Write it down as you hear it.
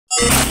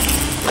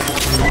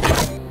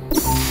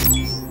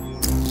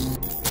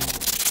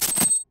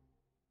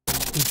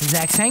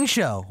Zach Sang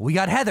Show. We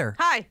got Heather.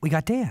 Hi. We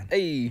got Dan.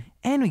 Hey.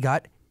 And we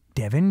got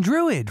Devin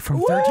Druid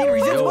from 13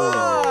 Reasons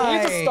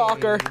Why. He's a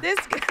stalker. This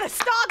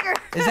stalker.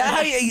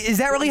 Is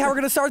that really how we're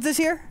going to start this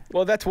here?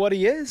 Well, that's what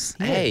he is.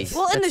 Hey,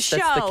 Well, in the that's the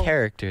show.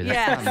 character.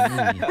 That's Yeah.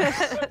 not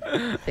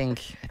me.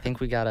 I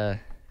think we gotta,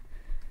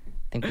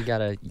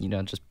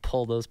 just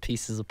pull those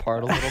pieces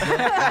apart a little bit. You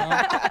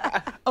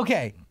know?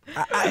 Okay.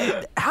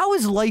 How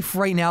is life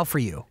right now for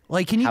you?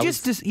 Like, can you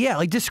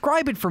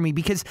describe it for me?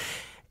 Because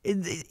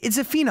it's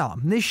a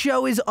phenom. This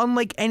show is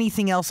unlike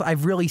anything else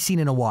I've really seen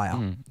in a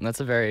while.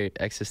 That's a very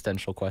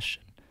existential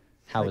question.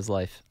 How is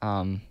life?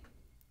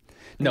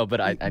 No,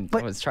 but I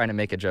was trying to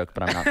make a joke,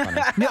 but I'm not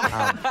funny.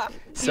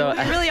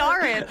 You really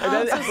aren't.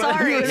 I'm so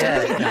sorry.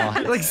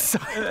 Yeah, no.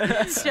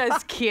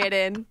 Just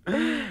kidding.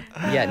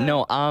 Yeah,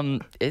 no.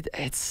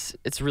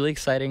 It's really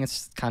exciting.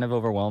 It's kind of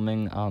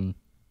overwhelming.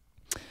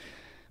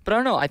 But I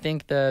don't know. I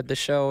think the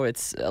show.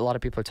 It's a lot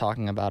of people are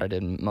talking about it,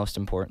 and most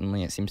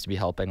importantly, it seems to be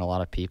helping a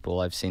lot of people.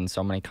 I've seen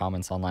so many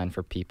comments online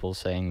for people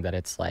saying that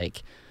it's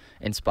like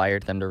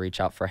inspired them to reach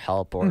out for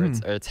help, or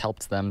it's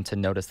helped them to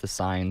notice the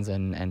signs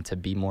and to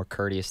be more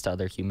courteous to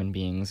other human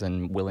beings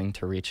and willing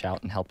to reach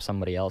out and help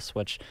somebody else,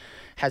 which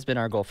has been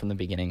our goal from the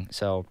beginning.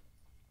 So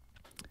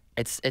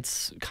it's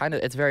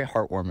very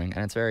heartwarming,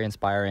 and it's very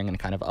inspiring and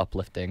kind of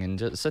uplifting,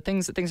 and so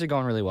things are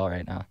going really well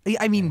right now.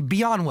 I mean,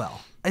 beyond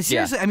well.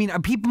 Seriously, I mean,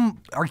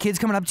 are kids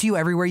coming up to you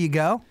everywhere you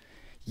go?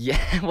 Yeah,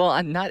 well,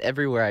 I'm not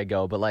everywhere I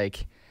go, but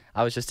like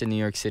I was just in New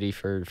York City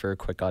for a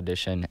quick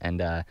audition,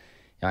 and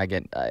I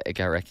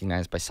got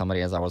recognized by somebody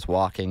as I was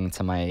walking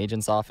to my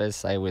agent's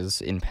office. I was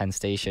in Penn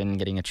Station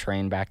getting a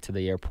train back to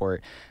the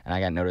airport, and I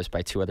got noticed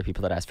by two other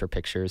people that asked for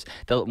pictures.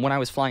 When I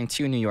was flying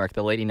to New York,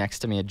 the lady next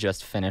to me had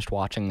just finished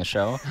watching the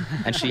show,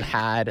 and she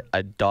had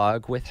a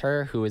dog with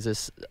her who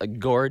is a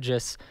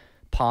gorgeous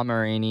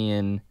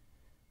Pomeranian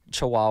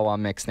Chihuahua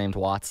mix named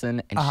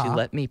Watson, and she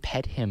let me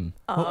pet him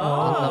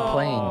on the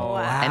plane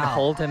and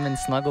hold him and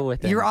snuggle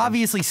with him. You're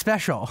obviously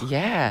special.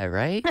 Yeah,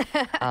 right?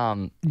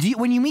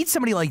 When you meet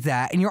somebody like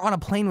that and you're on a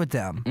plane with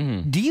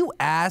them, do you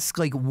ask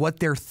like what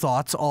their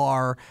thoughts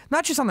are,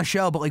 not just on the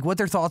show, but like what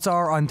their thoughts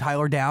are on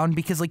Tyler Down?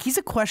 Because like he's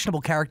a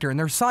questionable character and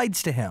there's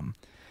sides to him,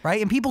 right?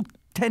 And people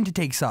tend to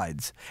take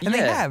sides, and they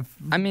have.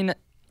 I mean,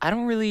 I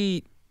don't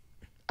really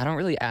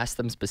ask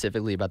them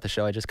specifically about the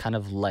show. I just kind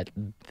of let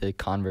the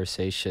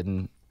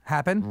conversation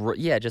happen.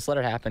 Yeah, just let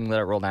it happen, let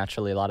it roll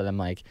naturally. A lot of them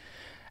like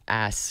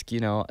ask,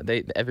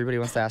 everybody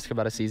wants to ask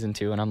about a season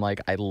 2, and I'm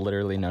like, I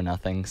literally know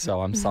nothing, so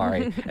I'm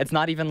sorry. It's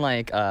not even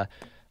like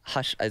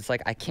hush. It's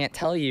like I can't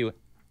tell you.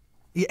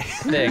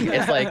 Thing.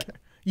 It's like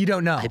you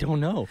don't know. I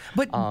don't know.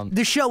 But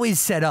the show is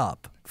set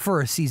up for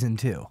a season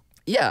 2.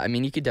 Yeah, I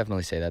mean, you could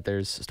definitely say that.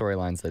 There's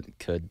storylines that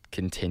could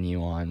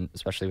continue on,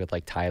 especially with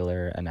like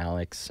Tyler and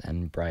Alex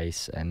and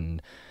Bryce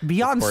and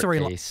beyond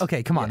storyline.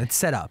 Okay, come on, it's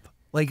set up.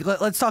 Like,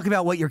 let's talk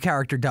about what your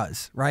character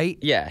does, right?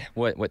 Yeah,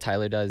 what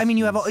Tyler does. I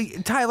mean,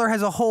 Tyler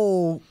has a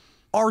whole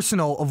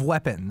arsenal of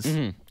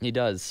weapons. He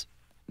does.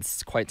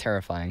 It's quite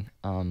terrifying.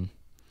 I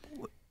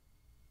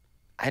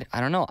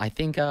don't know. I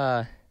think.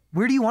 Where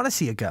do you want to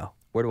see it go?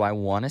 Where do I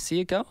want to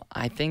see it go?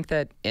 I think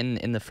that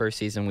in the first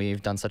season,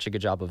 we've done such a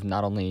good job of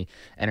not only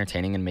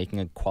entertaining and making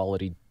a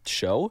quality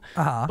show,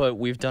 but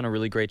we've done a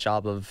really great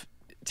job of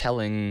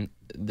telling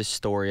the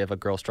story of a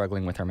girl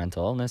struggling with her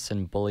mental illness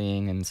and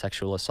bullying and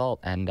sexual assault,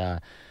 and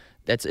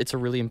it's a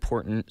really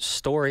important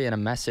story and a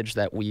message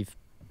that we've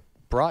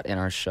brought in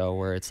our show,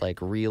 where it's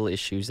like real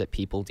issues that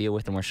people deal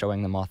with, and we're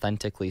showing them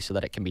authentically so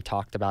that it can be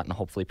talked about and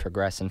hopefully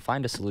progress and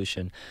find a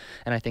solution.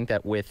 And I think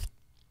that with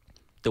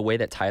the way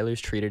that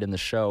Tyler's treated in the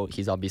show,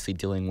 he's obviously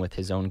dealing with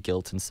his own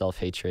guilt and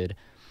self-hatred,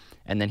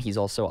 and then he's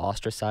also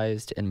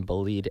ostracized and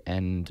bullied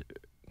and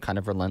kind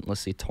of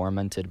relentlessly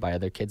tormented by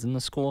other kids in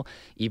the school.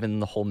 Even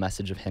the whole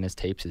message of his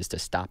tapes is to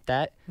stop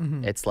that.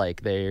 It's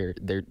like they're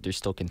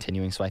still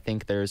continuing. So I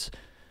think there's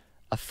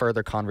a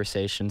further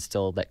conversation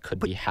still that could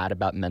be had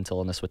about mental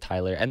illness with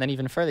Tyler. And then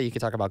even further, you could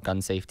talk about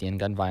gun safety and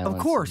gun violence.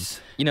 Of course.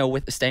 And,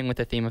 with staying with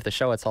the theme of the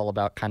show, it's all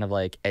about kind of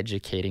like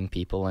educating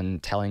people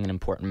and telling an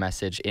important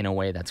message in a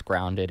way that's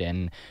grounded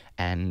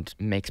and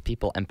makes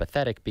people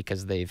empathetic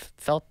because they've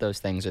felt those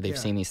things or they've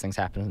seen these things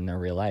happen in their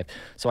real life.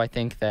 So I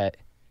think that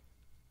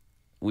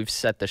we've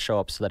set the show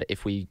up so that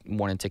if we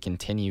wanted to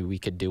continue, we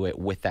could do it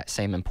with that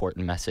same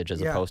important message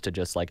as opposed to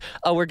just like,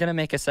 oh, we're going to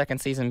make a second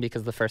season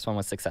because the first one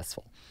was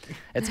successful.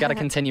 It's got to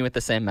continue with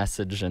the same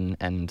message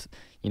and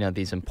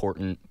these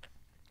important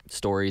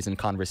stories and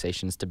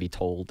conversations to be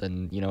told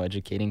and,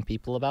 educating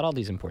people about all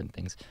these important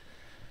things.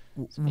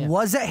 So, yeah.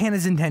 Was that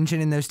Hannah's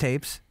intention in those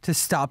tapes to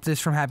stop this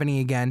from happening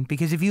again?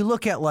 Because if you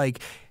look at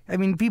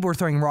people were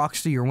throwing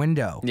rocks through your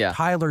window,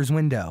 Tyler's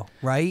window,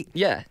 right?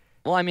 Yeah.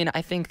 Well, I mean,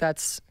 I think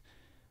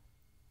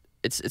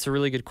it's a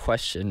really good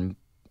question.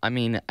 I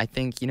mean, I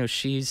think,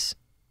 she's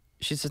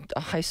a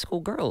high school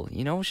girl,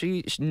 no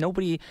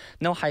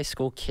high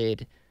school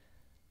kid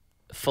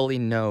fully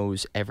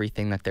knows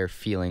everything that they're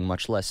feeling,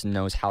 much less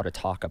knows how to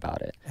talk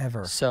about it.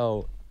 Ever.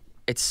 So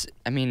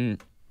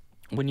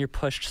when you're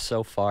pushed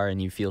so far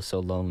and you feel so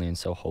lonely and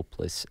so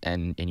hopeless,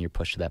 and you're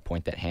pushed to that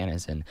point that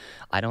Hannah's in,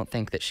 I don't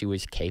think that she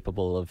was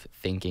capable of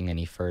thinking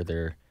any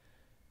further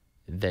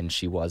than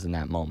she was in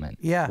that moment.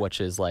 Yeah.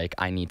 Which is like,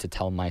 I need to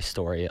tell my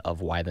story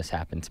of why this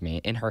happened to me.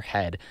 In her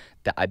head,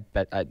 that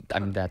I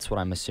mean, that's what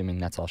I'm assuming.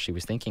 That's all she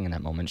was thinking in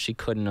that moment. She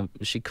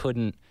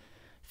couldn't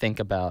think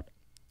about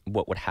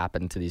what would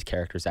happen to these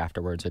characters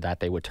afterwards, or that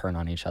they would turn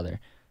on each other.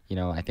 You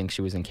know, I think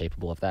she was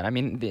incapable of that. I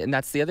mean, and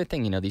that's the other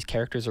thing, you know, these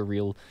characters are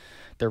real.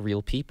 They're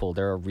real people.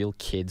 They're real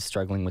kids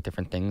struggling with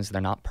different things.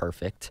 They're not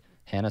perfect.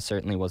 Hannah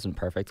certainly wasn't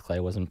perfect. Clay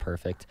wasn't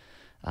perfect.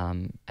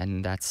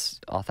 And that's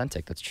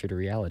authentic. That's true to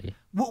reality.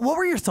 What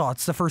were your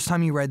thoughts the first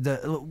time you read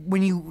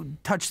when you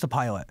touched the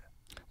pilot?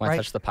 When I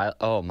touched the pilot?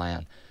 Oh,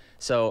 man.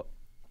 So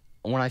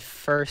when I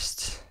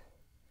first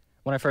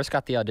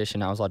got the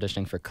audition, I was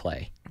auditioning for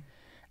Clay.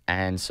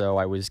 And so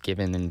I was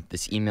given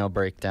this email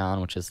breakdown,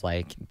 which is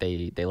like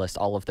they list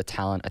all of the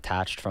talent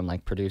attached from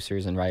like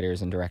producers and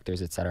writers and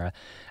directors, etc.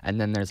 And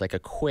then there's like a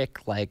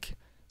quick like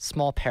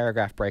small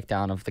paragraph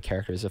breakdown of the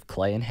characters of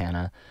Clay and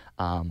Hannah.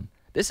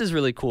 This is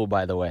really cool,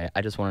 by the way.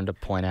 I just wanted to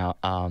point out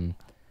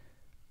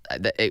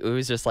it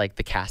was just like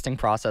the casting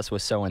process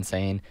was so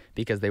insane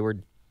because they were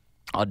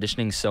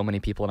auditioning so many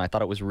people, and I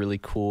thought it was really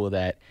cool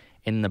that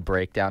in the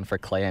breakdown for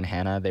Clay and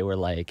Hannah, they were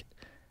like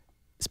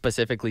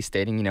specifically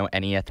stating, you know,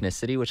 any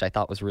ethnicity, which I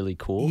thought was really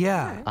cool.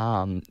 Yeah.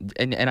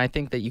 And I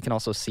think that you can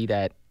also see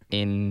that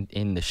in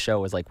the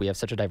show is like we have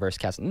such a diverse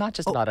cast, not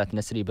just about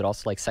ethnicity, but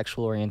also like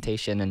sexual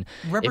orientation and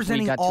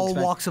representing all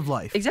walks of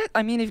life. Exactly.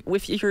 I mean,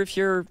 if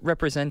you're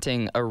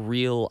representing a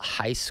real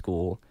high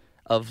school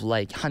of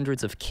like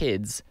hundreds of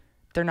kids,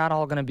 they're not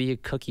all going to be a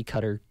cookie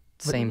cutter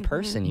same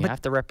person. You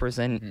have to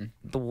represent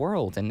the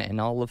world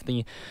and all of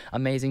the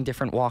amazing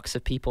different walks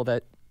of people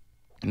that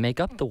make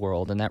up the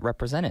world and that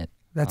represent it.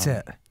 That's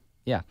it.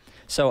 Yeah.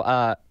 So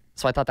I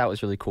thought that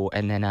was really cool.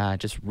 And then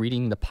just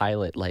reading the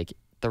pilot, like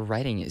the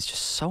writing is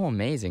just so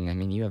amazing. I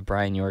mean, you have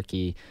Brian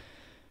Yorkie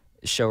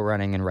show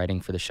running and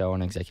writing for the show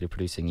and executive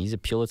producing. He's a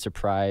Pulitzer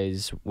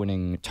Prize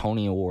winning,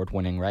 Tony Award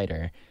winning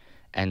writer.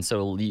 And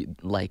so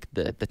like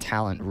the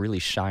talent really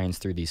shines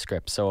through these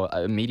scripts. So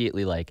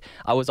immediately, like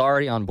I was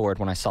already on board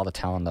when I saw the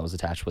talent that was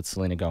attached with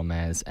Selena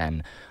Gomez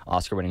and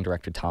Oscar-winning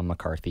director Tom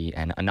McCarthy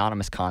and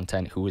Anonymous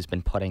Content, who has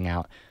been putting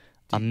out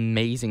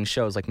amazing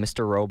shows like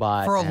Mr.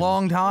 Robot for a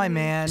long time,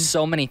 man.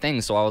 So many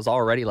things. So I was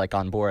already like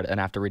on board, and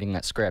after reading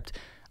that script,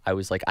 I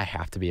was like, I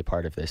have to be a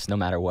part of this, no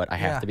matter what. I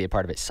have to be a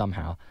part of it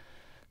somehow.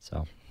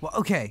 So well,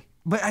 okay,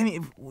 but I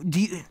mean,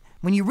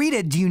 when you read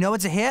it, do you know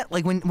it's a hit?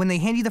 Like when they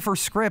hand you the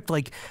first script,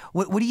 like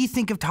what do you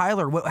think of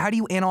Tyler? How do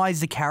you analyze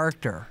the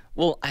character?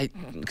 Well,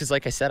 because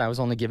like I said, I was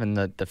only given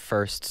the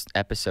first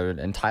episode,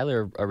 and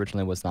Tyler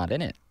originally was not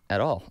in it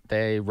at all.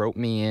 They wrote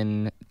me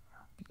in.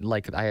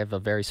 Like I have a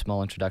very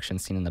small introduction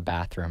scene in the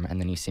bathroom,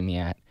 and then you see me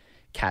at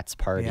Kat's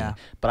party. Yeah.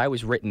 But I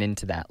was written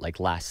into that like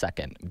last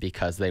second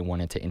because they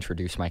wanted to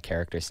introduce my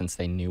character since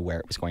they knew where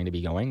it was going to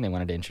be going. They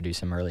wanted to introduce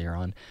him earlier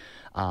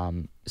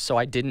on. So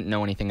I didn't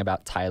know anything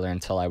about Tyler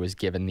until I was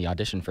given the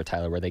audition for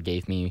Tyler, where they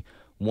gave me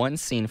one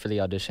scene for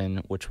the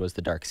audition, which was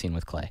the dark scene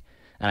with Clay.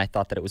 And I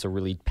thought that it was a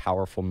really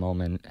powerful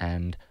moment.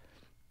 And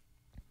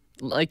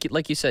like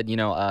you said, you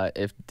know,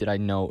 did I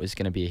know it was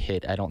going to be a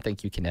hit? I don't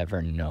think you can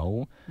ever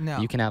know. No.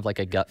 You can have like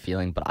a gut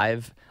feeling, but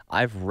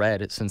I've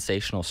read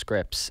sensational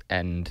scripts,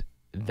 and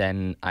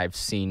then I've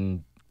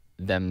seen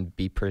them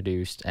be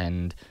produced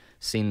and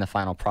seen the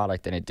final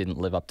product, and it didn't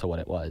live up to what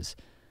it was.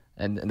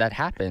 And that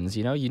happens,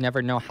 you know. You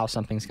never know how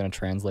something's going to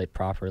translate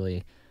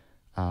properly.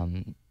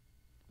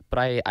 But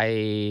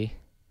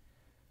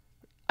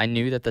I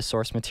knew that the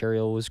source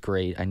material was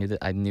great. I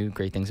knew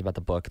great things about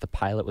the book. The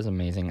pilot was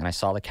amazing, and I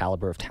saw the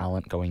caliber of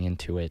talent going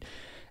into it.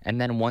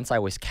 And then once I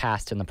was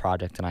cast in the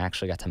project and I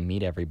actually got to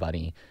meet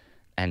everybody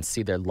and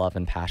see their love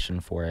and passion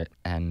for it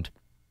and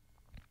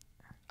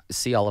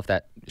see all of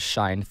that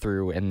shine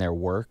through in their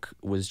work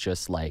was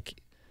just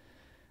like,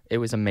 it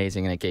was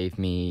amazing, and it gave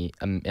me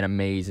an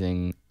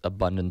amazing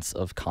abundance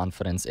of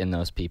confidence in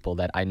those people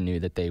that I knew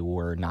that they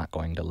were not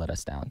going to let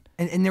us down.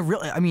 And they're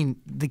really, I mean,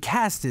 the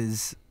cast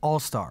is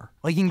all-star,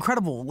 like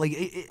incredible, like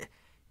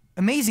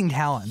amazing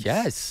talent.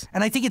 Yes.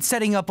 And I think it's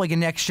setting up like a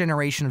next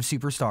generation of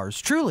superstars,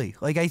 truly.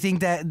 Like I think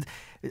that,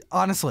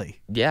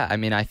 honestly. Yeah, I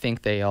mean, I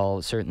think they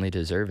all certainly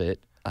deserve it.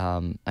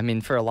 I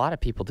mean, for a lot of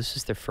people, this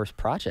is their first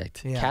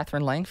project. Yeah.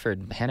 Catherine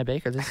Langford, Hannah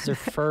Baker, this is her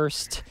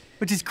first.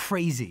 Which is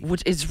crazy.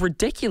 Which is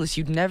ridiculous.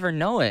 You'd never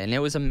know it. And it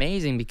was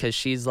amazing because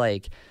she's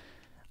like,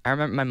 I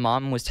remember my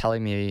mom was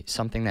telling me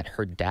something that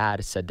her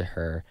dad said to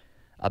her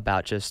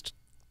about just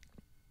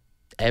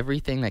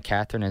everything that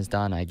Catherine has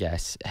done, I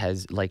guess,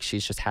 has, like,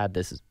 she's just had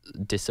this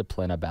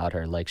discipline about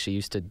her. Like, she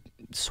used to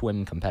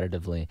swim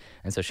competitively,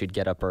 and so she'd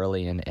get up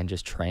early and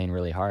just train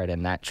really hard,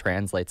 and that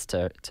translates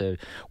to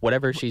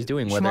whatever she's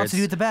doing, whether wants to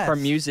do it the best. Her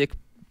music,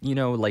 you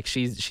know, like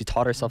she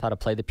taught herself how to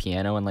play the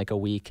piano in like a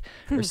week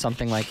or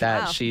something like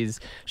that. Wow.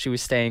 She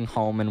was staying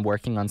home and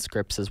working on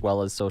scripts as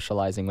well as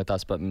socializing with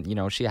us, but you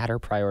know, she had her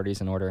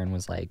priorities in order and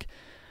was like,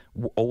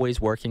 always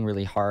working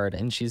really hard,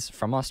 and she's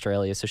from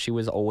Australia, so she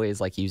was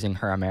always like using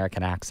her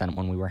American accent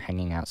when we were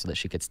hanging out so that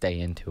she could stay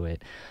into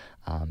it.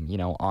 You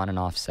know, on and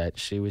off set,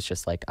 she was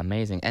just like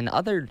amazing. And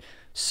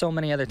so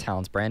many other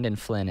talents, Brandon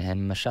Flynn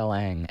and Michelle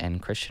Ang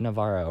and Christian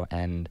Navarro,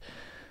 and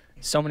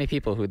so many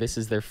people who this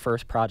is their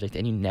first project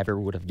and you never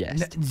would have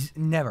guessed.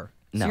 Never.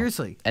 No.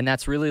 Seriously. And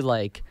that's really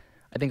like,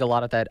 I think a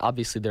lot of that,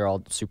 obviously they're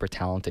all super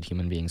talented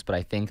human beings, but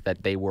I think that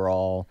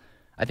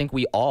I think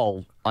we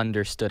all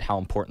understood how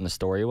important the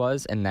story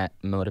was, and that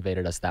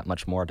motivated us that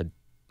much more to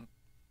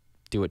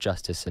do it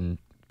justice and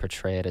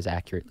portray it as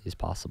accurately as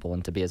possible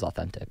and to be as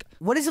authentic.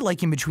 What is it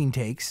like in between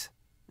takes?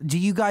 Do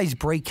you guys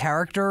break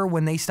character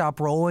when they stop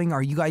rolling?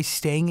 Are you guys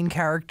staying in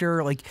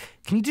character? Like,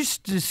 can you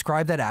just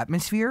describe that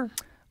atmosphere?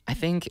 I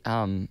think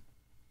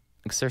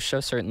because their show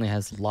certainly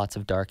has lots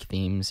of dark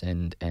themes,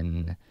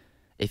 and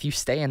if you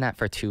stay in that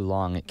for too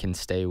long, it can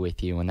stay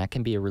with you, and that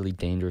can be a really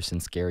dangerous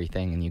and scary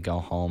thing. And you go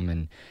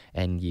home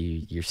and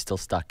you're still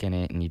stuck in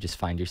it, and you just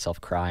find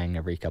yourself crying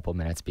every couple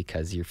minutes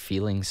because you're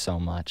feeling so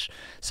much.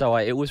 So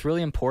it was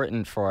really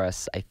important for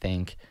us, I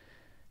think,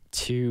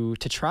 to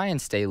try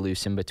and stay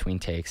loose in between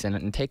takes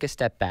and take a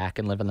step back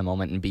and live in the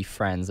moment and be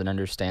friends and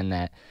understand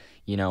that,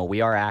 you know, we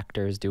are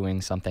actors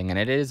doing something and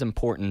it is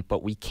important,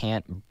 but we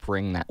can't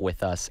bring that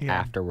with us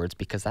afterwards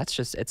because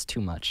it's too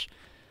much.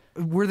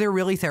 Were there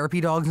really therapy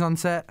dogs on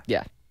set?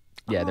 Yeah.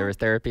 Yeah, there were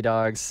therapy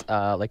dogs.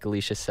 Like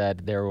Alicia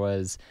said, there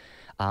was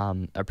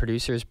our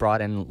producers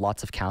brought in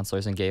lots of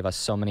counselors and gave us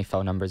so many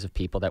phone numbers of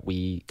people that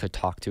we could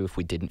talk to if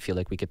we didn't feel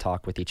like we could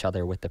talk with each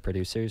other, with the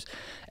producers.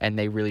 And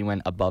they really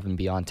went above and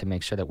beyond to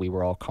make sure that we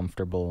were all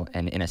comfortable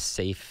and in a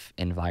safe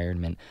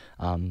environment,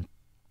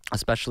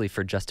 especially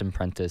for Justin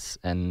Prentice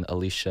and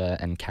Alicia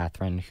and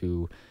Catherine,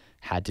 who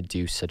had to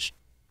do such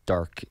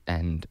dark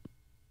and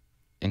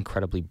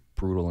incredibly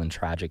brutal and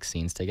tragic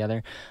scenes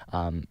together.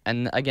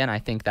 And again, I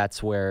think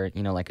that's where,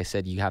 you know, like I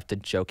said, you have to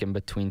joke in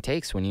between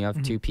takes when you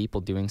have two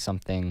people doing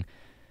something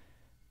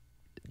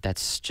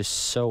that's just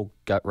so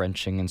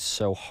gut-wrenching and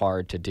so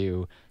hard to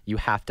do. You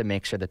have to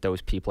make sure that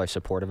those people are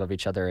supportive of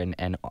each other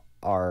and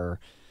are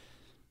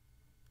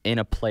in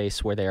a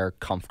place where they are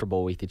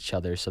comfortable with each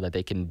other so that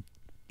they can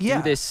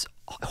do this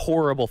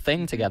horrible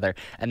thing together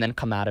and then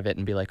come out of it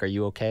and be like, are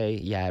you okay?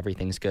 Yeah,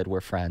 everything's good.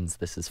 We're friends.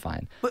 This is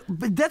fine. But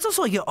that's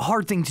also like a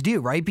hard thing to do,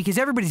 right? Because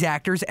everybody's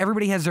actors.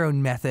 Everybody has their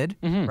own method,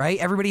 right?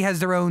 Everybody has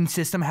their own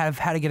system of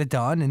how to get it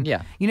done. And you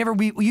never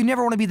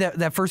want to be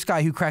that first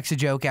guy who cracks a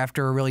joke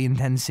after a really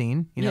intense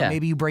scene. You know,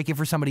 maybe you break it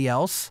for somebody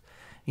else,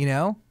 you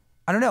know?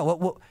 I don't know.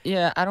 What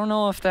Yeah, I don't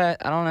know if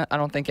that, I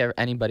don't think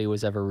anybody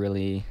was ever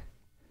really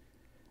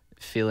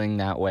feeling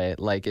that way.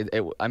 Like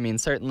I mean,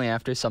 certainly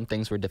after some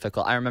things were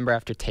difficult. I remember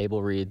after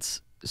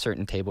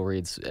certain table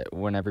reads,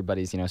 when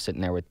everybody's, you know,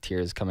 sitting there with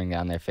tears coming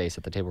down their face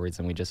at the table reads,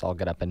 and we just all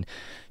get up and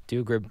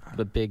do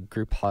a big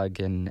group hug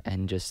and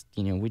just,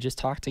 you know, we just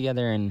talk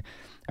together. And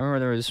I remember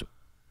there was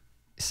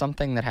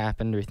something that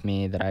happened with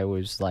me that I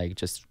was like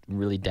just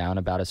really down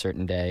about a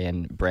certain day,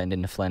 and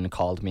Brandon Flynn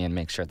called me and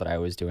made sure that I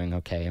was doing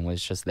okay and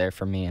was just there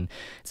for me. And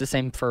it's the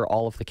same for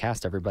all of the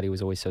cast. Everybody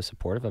was always so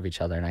supportive of each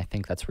other, and I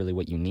think that's really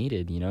what you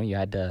needed. You know, you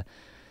had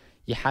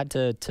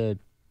to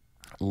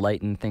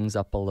lighten things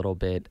up a little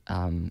bit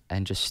and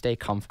just stay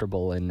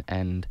comfortable,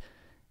 and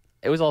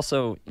it was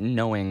also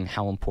knowing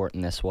how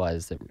important this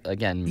was that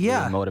again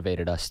really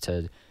motivated us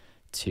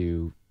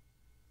to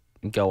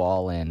go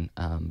all in,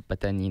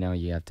 but then, you know,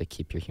 you have to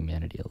keep your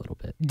humanity a little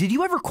bit. Did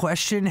you ever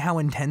question how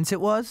intense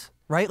it was,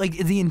 right? Like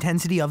the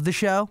intensity of the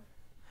show?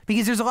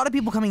 Because there's a lot of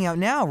people coming out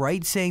now,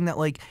 right, saying that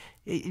like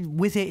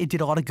with it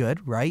did a lot of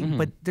good, right?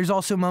 But there's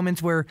also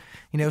moments where,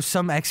 you know,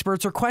 some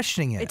experts are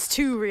questioning it. It's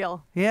too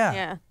real.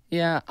 Yeah.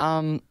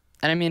 And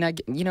I mean,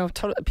 you know,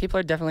 people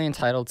are definitely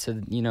entitled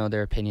to, you know,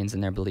 their opinions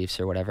and their beliefs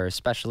or whatever,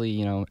 especially,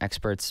 you know,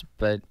 experts,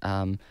 but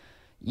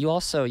you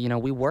also, you know,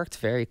 we worked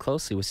very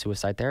closely with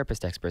suicide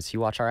therapist experts. You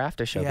watch our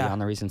after show,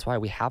 Beyond the Reasons Why.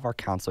 We have our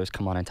counselors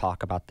come on and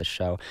talk about the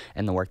show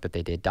and the work that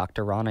they did.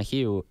 Dr. Rana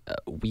Hugh,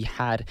 we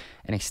had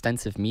an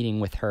extensive meeting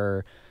with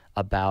her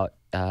about,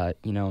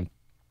 you know,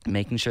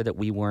 making sure that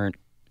we weren't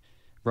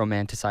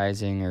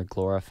romanticizing or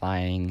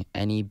glorifying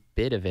any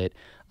bit of it.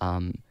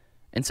 And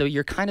so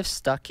you're kind of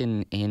stuck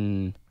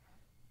in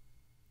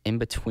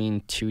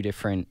between two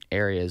different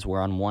areas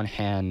where on one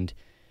hand,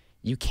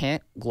 you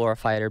can't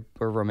glorify it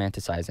or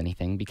romanticize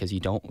anything because you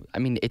don't. I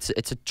mean, it's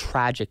a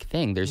tragic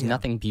thing. There's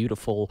nothing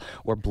beautiful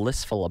or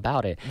blissful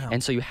about it,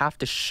 and so you have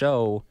to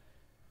show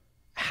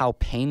how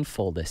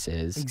painful this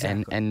is,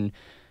 and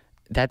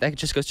that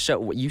just goes to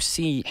show. You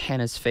see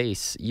Hannah's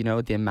face, you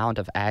know, the amount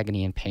of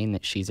agony and pain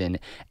that she's in,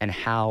 and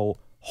how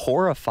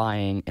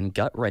horrifying and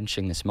gut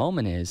wrenching this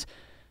moment is.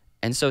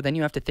 And so then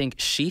you have to think,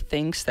 she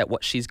thinks that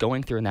what she's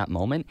going through in that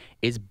moment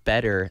is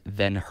better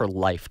than her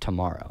life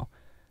tomorrow.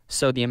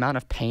 So the amount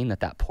of pain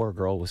that poor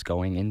girl was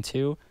going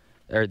into,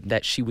 or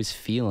that she was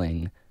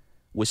feeling,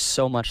 was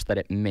so much that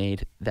it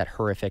made that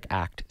horrific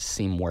act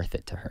seem worth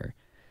it to her.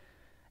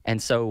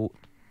 And so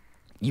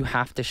you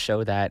have to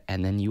show that,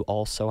 and then you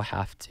also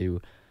have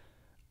to,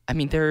 I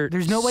mean,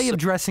 there's no way of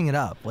dressing it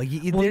up. Like,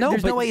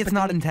 there's no way it's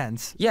not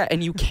intense. Yeah,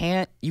 and you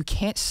can't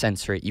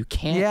censor it. You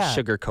can't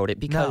sugarcoat it,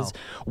 because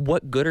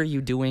what good are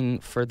you doing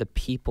for the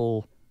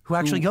people who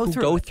actually go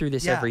through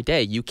this every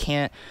day? You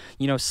can't,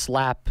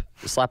 slap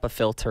a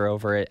filter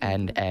over it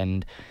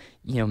and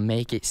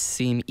make it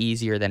seem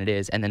easier than it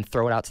is, and then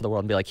throw it out to the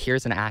world and be like,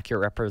 here's an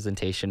accurate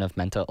representation of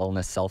mental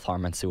illness,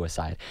 self-harm, and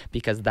suicide,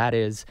 because that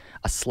is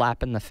a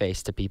slap in the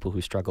face to people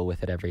who struggle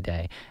with it every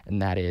day,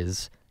 and that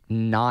is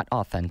not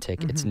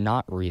authentic. It's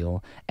not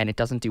real, and it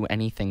doesn't do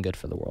anything good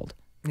for the world.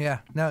 Yeah,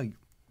 no,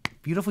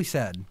 beautifully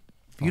said.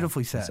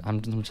 Beautifully said.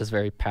 I'm just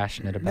very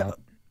passionate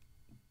about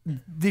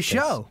the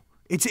show.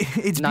 It's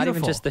not beautiful.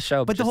 Even just the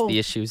show, but just the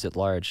issues at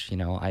large.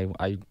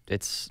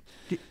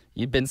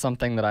 You've been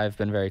something that I've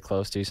been very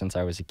close to since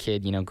I was a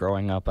kid.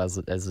 Growing up as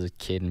a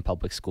kid in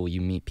public school,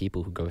 you meet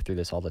people who go through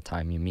this all the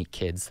time. You meet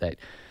kids that,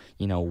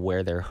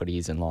 wear their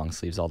hoodies and long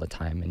sleeves all the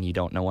time, and you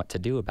don't know what to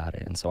do about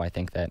it. And so I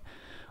think that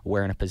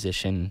we're in a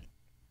position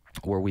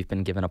where we've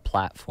been given a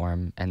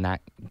platform, and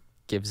that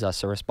gives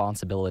us a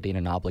responsibility and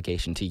an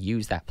obligation to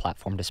use that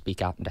platform to speak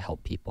out and to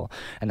help people.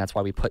 And that's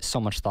why we put so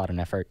much thought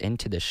and effort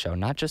into this show,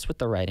 not just with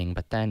the writing,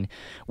 but then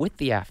with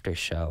the after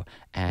show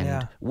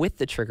and with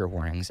the trigger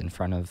warnings in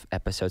front of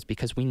episodes,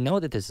 because we know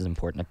that this is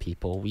important to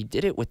people. We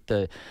did it with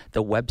the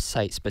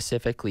website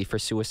specifically for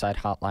suicide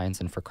hotlines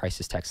and for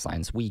crisis text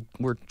lines.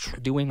 We're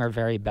doing our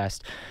very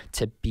best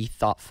to be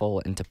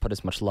thoughtful and to put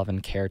as much love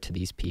and care to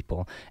these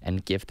people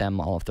and give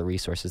them all of the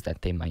resources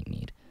that they might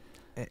need.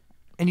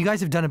 And you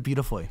guys have done it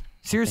beautifully.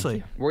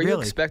 Seriously. Were you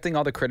expecting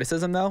all the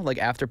criticism, though? Like,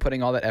 after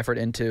putting all that effort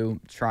into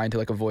trying to,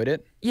 avoid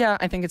it? Yeah,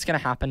 I think it's going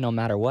to happen no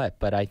matter what.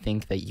 But I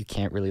think that you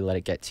can't really let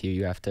it get to you.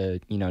 You have to,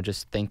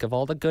 just think of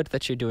all the good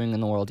that you're doing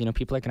in the world.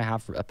 People are going to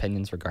have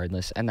opinions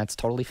regardless. And that's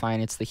totally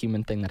fine. It's the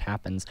human thing that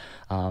happens.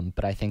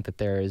 But I think that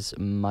there is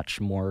much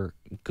more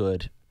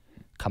good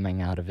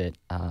coming out of it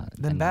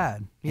than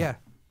bad. Yeah.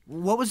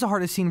 What was the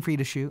hardest scene for you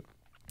to shoot?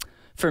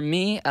 For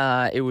me,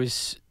 it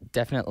was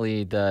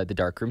definitely the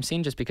darkroom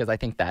scene, just because I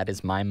think that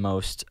is my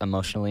most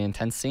emotionally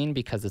intense scene,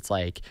 because it's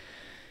like,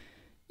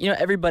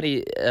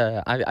 everybody,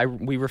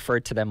 we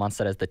referred to them on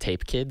set as the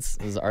tape kids.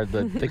 Those are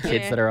the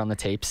kids that are on the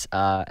tapes.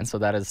 And so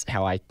that is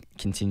how I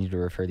continue to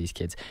refer these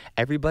kids.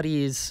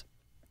 Everybody's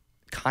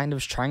kind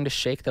of trying to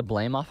shake the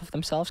blame off of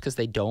themselves, because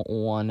they don't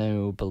want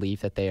to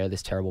believe that they are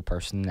this terrible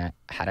person that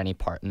had any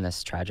part in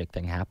this tragic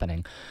thing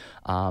happening.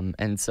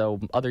 And so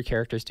other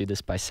characters do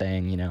this by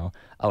saying,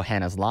 oh,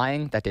 Hannah's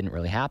lying, that didn't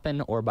really happen,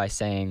 or by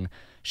saying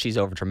she's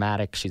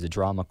overdramatic, she's a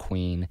drama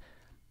queen,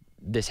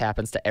 this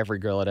happens to every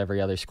girl at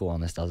every other school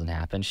and this doesn't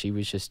happen, she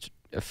was just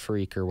a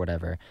freak or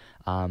whatever.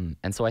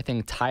 And so I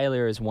think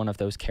Tyler is one of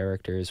those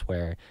characters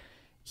where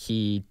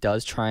he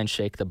does try and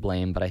shake the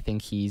blame, but I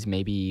think he's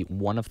maybe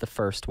one of the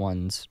first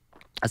ones,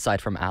 aside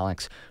from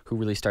Alex, who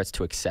really starts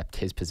to accept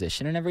his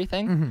position and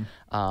everything.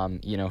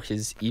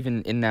 His,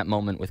 even in that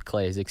moment with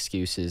Clay's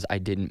excuses, I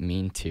didn't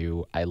mean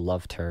to, I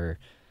loved her,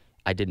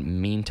 I didn't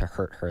mean to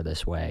hurt her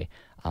this way.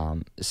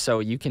 So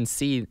you can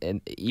see,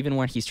 and even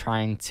when he's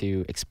trying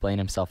to explain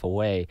himself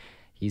away,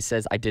 he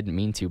says, I didn't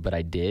mean to, but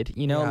I did,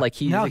 he knew what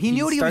he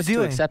was doing.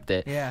 To accept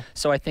it. Yeah.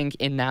 So I think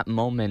in that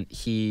moment,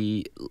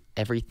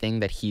 everything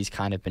that he's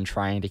kind of been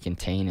trying to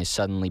contain is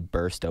suddenly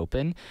burst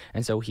open.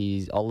 And so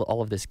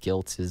all of this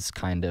guilt is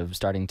kind of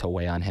starting to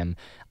weigh on him.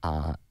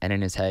 And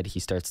in his head, he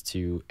starts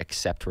to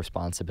accept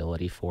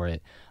responsibility for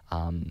it.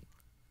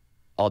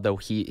 Although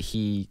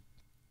he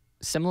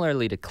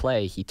similarly to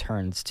Clay, he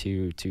turns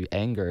to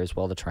anger as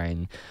well to try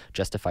and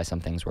justify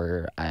some things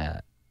where,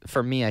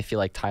 for me, I feel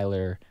like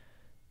Tyler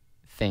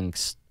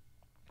thinks,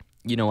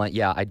 you know what,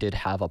 yeah, I did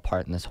have a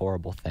part in this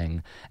horrible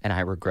thing and I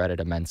regret it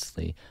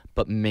immensely,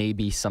 but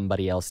maybe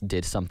somebody else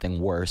did something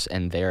worse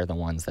and they're the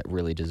ones that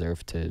really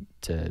deserve to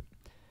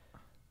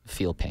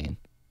feel pain.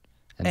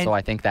 And so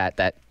I think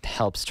that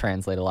helps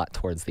translate a lot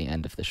towards the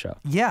end of the show.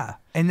 Yeah,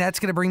 and that's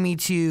going to bring me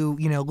to,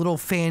 little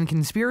fan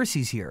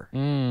conspiracies here. I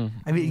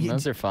mean,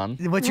 those are fun.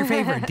 What's your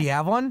favorite? Do you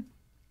have one?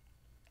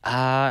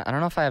 I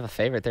don't know if I have a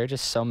favorite. There are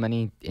just so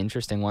many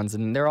interesting ones,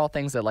 and they're all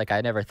things that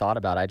I never thought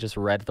about. I just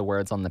read the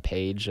words on the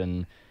page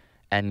and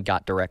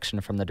got direction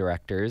from the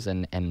directors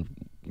and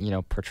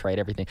portrayed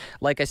everything.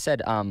 Like I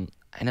said, I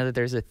know that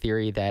there's a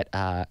theory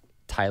that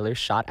Tyler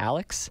shot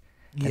Alex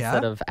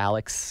instead of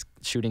Alex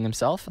shooting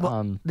himself.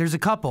 Well, there's a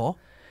couple.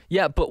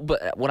 Yeah,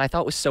 but what I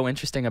thought was so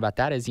interesting about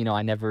that is,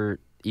 I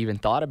never even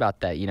thought about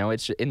that.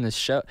 It's in the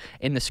show,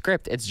 in the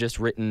script, it's just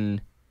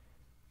written.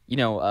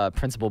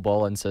 Principal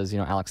Boland says,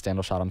 Alex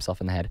Standell shot himself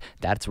in the head.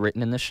 That's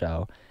written in the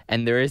show.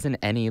 And there isn't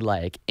any,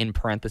 in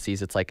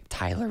parentheses, it's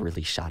Tyler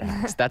really shot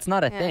Alex. That's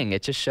not a thing.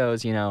 It just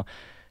shows,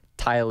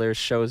 Tyler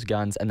shows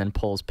guns and then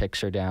pulls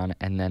picture down,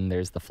 and then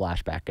there's the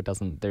flashback.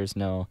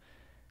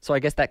 So I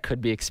guess that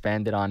could be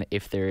expanded on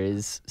if there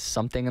is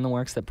something in the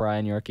works that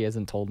Brian Yorkie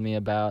hasn't told me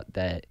about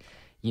that,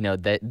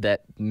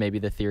 that maybe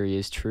the theory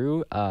is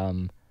true.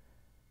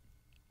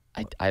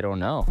 I don't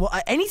know. Well,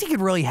 anything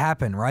could really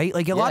happen, right?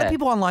 Like a lot of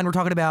people online were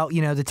talking about,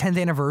 you know, the 10th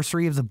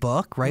anniversary of the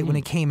book, right? When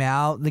it came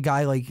out, the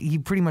guy, like, he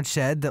pretty much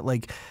said that,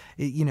 like,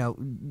 you know,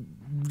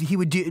 he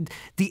would do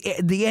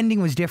the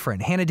ending was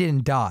different. Hannah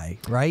didn't die,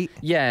 right?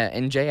 Yeah,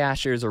 in Jay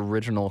Asher's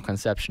original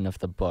conception of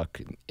the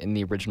book, in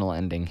the original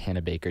ending,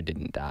 Hannah Baker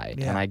didn't die.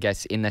 Yeah. And I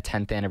guess in the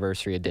 10th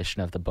anniversary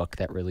edition of the book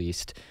that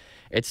released,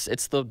 it's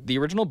the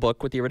original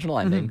book with the original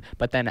ending,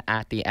 but then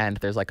at the end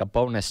there's like a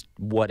bonus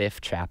what if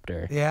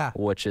chapter,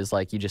 which is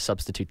like you just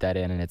substitute that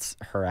in and it's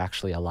her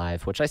actually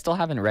alive, which I still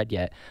haven't read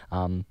yet.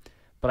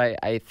 But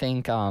I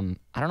think I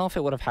don't know if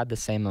it would have had the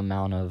same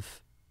amount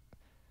of.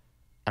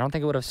 I don't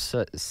think it would have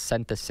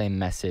sent the same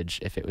message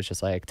if it was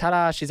just like,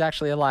 ta-da, she's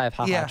actually alive,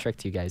 haha,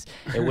 tricked you guys.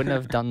 It wouldn't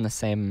have done the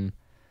same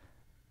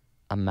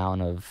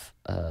amount of.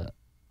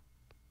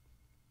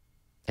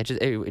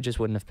 It just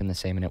wouldn't have been the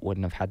same, and it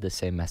wouldn't have had the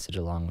same message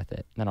along with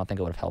it. And I don't think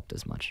it would have helped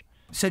as much.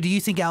 So, do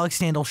you think Alex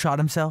Standall shot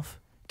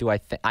himself?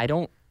 I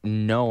don't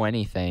know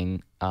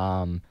anything.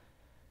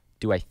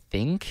 Do I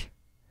think?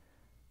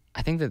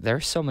 I think that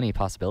there's so many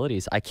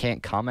possibilities. I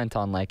can't comment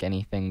on like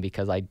anything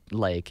because I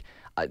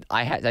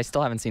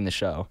still haven't seen the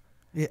show.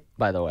 Yeah.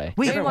 By the way.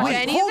 Wait,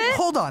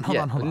 hold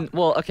on.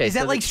 Well, okay. Is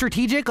that like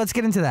strategic? Let's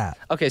get into that.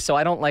 Okay, so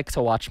I don't like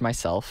to watch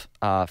myself,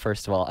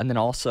 first of all. And then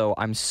also,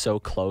 I'm so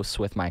close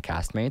with my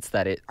castmates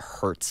that it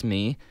hurts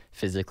me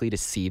physically to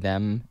see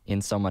them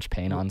in so much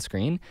pain on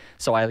screen.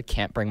 So I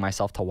can't bring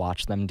myself to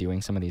watch them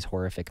doing some of these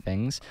horrific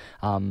things.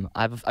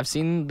 I've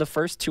seen the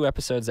first 2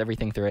 episodes,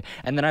 everything through it.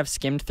 And then I've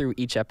skimmed through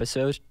each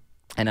episode.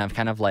 And I've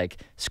kind of like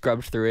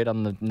scrubbed through it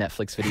on the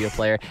Netflix video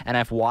player, and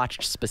I've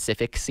watched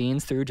specific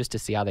scenes through just to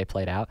see how they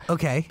played out.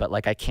 Okay. But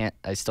like I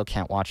still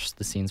can't watch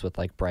the scenes with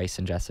like Bryce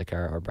and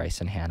Jessica or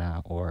Bryce and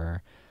Hannah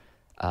or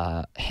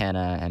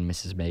Hannah and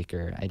Mrs.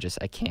 Baker.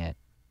 I can't.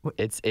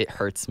 It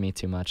hurts me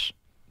too much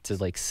to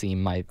like see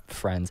my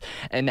friends,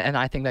 and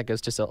I think that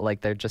goes to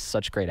like they're just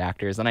such great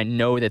actors, and I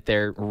know that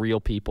they're real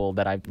people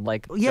that I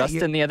like.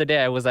 Justin the other day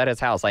I was at his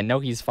house. I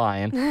know he's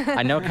fine.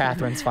 I know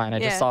Catherine's fine. I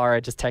just saw her. I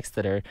just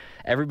texted her.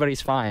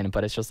 Everybody's fine,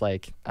 but it's just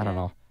like I don't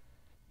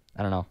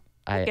know.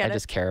 I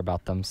just care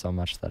about them so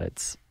much that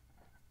it's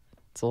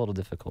a little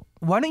difficult.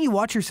 Why don't you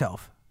watch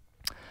yourself?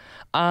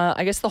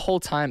 I guess the whole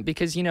time,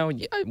 because, you know,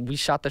 we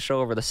shot the show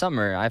over the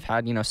summer. I've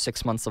had,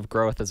 6 months of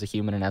growth as a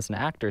human and as an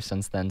actor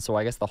since then. So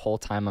I guess the whole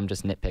time I'm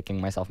just nitpicking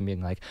myself and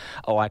being like,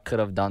 oh, I could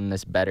have done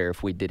this better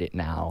if we did it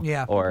now.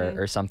 Yeah.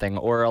 Or something.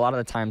 Or a lot of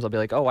the times I'll be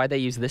like, oh, why'd they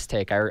use this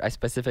take? I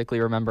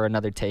specifically remember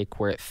another take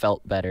where it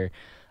felt better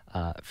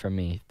for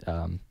me.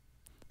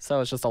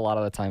 So it's just a lot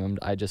of the time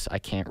I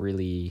can't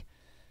really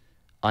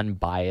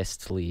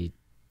unbiasedly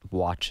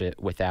watch it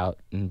without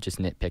just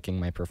nitpicking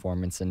my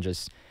performance and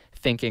just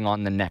thinking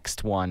on the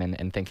next one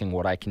and thinking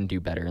what I can do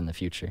better in the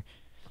future.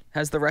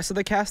 Has the rest of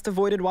the cast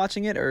avoided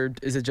watching it, or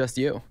is it just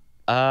you?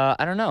 I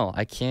don't know.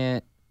 I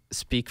can't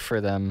speak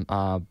for them,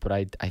 but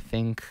I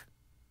think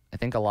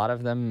a lot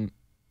of them.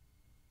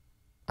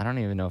 I don't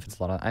even know if it's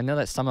a lot of. I know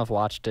that some have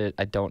watched it.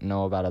 I don't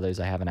know about others.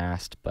 I haven't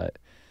asked, but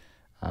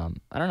I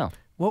don't know.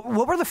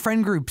 What were the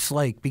friend groups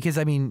like? Because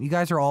I mean, you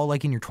guys are all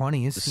like in your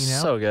 20s.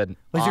 So good.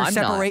 Was there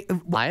separate?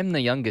 I am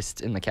the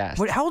youngest in the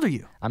cast. How old are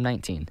you? I'm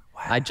 19.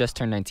 Wow. I just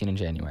turned 19 in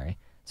January,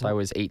 so I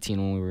was 18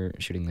 when we were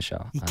shooting the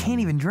show. You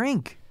can't even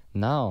drink.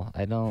 No,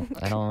 I don't.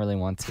 I don't really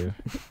want to.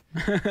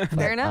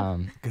 Fair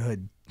enough.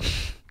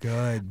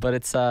 Good. But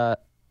it's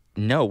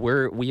no,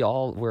 we're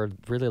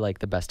really like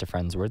the best of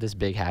friends. We're this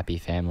big happy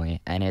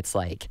family, and it's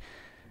like.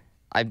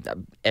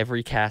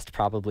 Every cast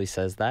probably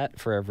says that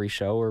for every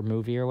show or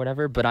movie or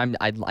whatever, but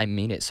I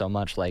mean it so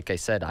much. Like I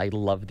said, I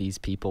love these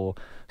people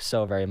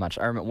so very much.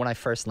 I remember when I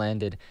first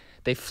landed,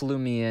 they flew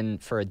me in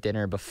for a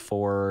dinner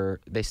before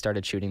they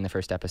started shooting the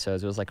first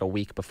episodes. It was like a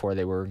week before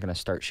they were going to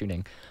start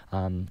shooting.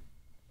 And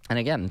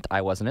again,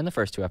 I wasn't in the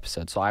first 2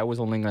 episodes, so I was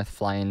only going to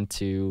fly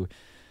into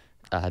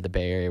the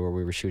Bay Area where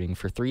we were shooting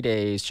for 3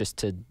 days just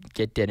to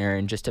get dinner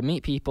and just to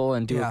meet people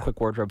and do a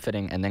quick wardrobe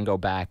fitting and then go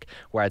back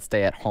where I'd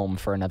stay at home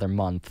for another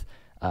month.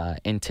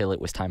 Until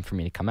it was time for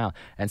me to come out.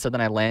 And so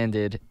then I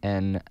landed,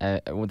 and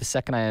the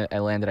second I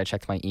landed, I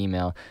checked my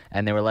email,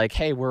 and they were like,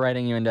 hey, we're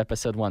writing you into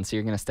episode 1, so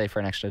you're going to stay for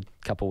an extra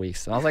couple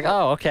weeks. And I was like,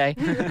 oh, okay.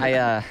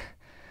 I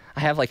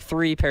have like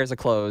 3 pairs of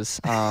clothes.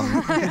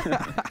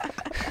 I'll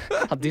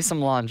do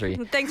some laundry.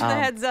 Thanks for the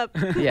heads up.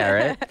 Yeah,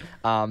 right?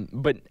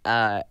 But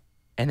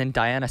and then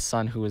Diana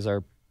Sun, who was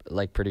our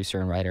like producer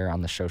and writer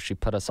on the show, she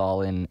put us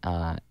all in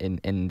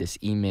this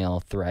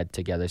email thread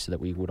together so that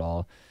we would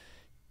all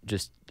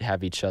just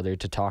have each other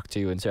to talk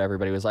to, and so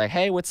everybody was like,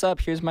 hey, what's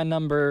up, here's my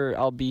number,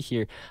 I'll be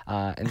here.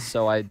 And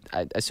so I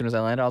as soon as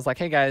I landed, I was like,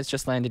 hey guys,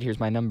 just landed, here's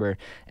my number.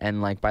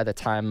 And like by the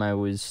time I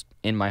was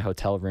in my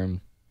hotel room,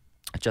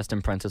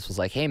 Justin Prentice was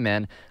like, hey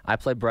man, I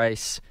play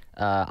Bryce,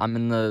 I'm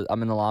in the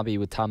lobby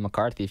with Tom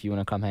McCarthy if you want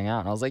to come hang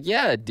out. And I was like,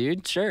 yeah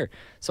dude, sure.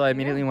 So I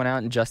immediately went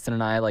out, and Justin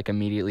and I like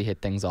immediately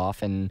hit things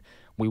off, and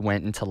we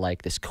went into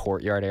like this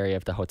courtyard area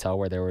of the hotel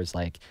where there was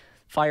like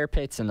fire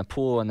pits and the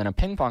pool and then a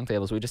ping pong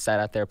table. So we just sat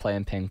out there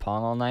playing ping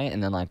pong all night,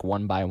 and then like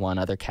one by one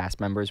other cast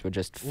members would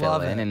just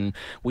fill in, and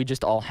we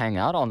just all hang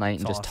out all night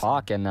and just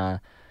talk. And I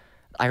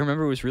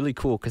remember it was really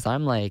cool because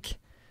I'm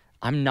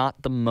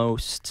not the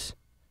most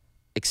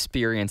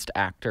experienced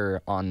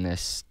actor on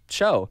this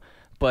show,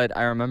 but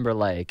I remember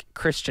like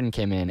Christian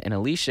came in and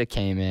Alicia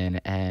came in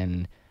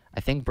and I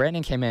think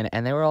Brandon came in,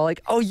 and they were all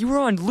like, "Oh, you were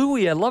on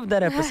Louie. I loved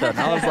that episode." And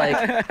I was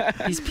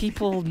like, "These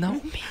people know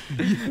me."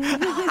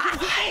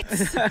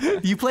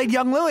 What? You played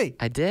young Louie.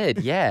 I did,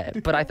 yeah.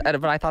 But I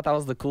thought that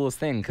was the coolest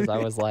thing because I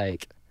was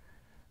like,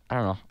 I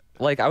don't know.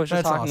 Like I was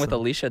just talking with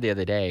Alicia the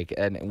other day,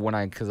 and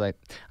because I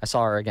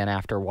saw her again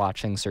after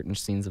watching certain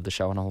scenes of the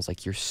show, and I was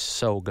like, "You're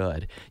so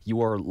good.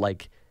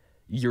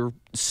 You're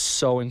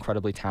so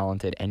incredibly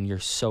talented, and you're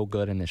so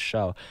good in this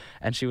show."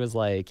 And she was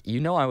like,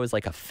 I was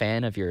like a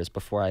fan of yours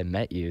before I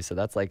met you. So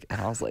that's like,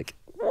 and I was like,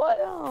 what?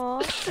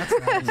 That's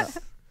nice.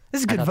 This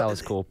is good. That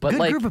was cool. But good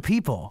like, group of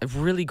people. A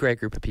really great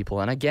group of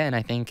people. And again,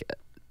 I think,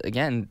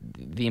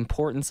 the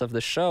importance of the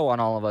show on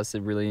all of us,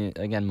 it really,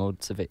 again,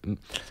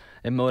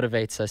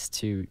 motivates us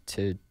to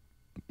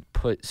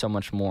put so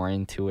much more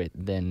into it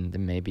than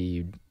maybe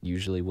you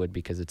usually would,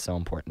 because it's so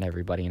important to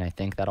everybody. And I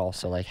think that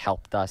also like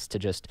helped us to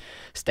just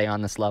stay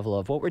on this level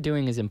of what we're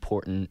doing is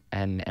important,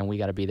 and we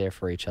got to be there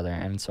for each other.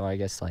 And so I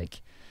guess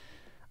like,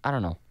 I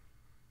don't know,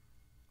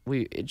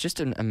 just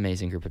an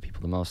amazing group of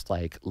people, the most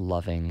like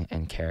loving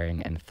and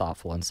caring and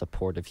thoughtful and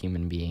supportive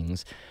human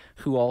beings,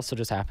 who also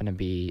just happen to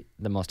be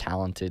the most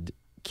talented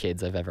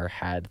kids I've ever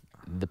had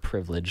the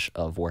privilege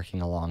of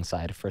working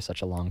alongside for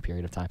such a long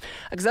period of time.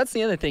 Because that's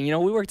the other thing,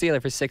 we worked together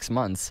for 6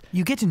 months.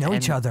 You get to know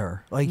each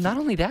other. Like, not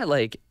only that,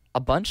 like a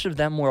bunch of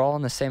them were all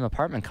in the same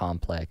apartment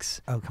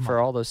complex for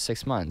all those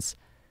 6 months.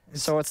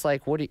 So it's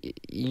like, what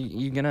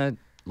you're gonna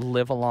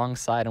live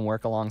alongside and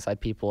work alongside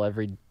people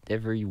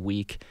every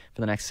week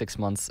for the next 6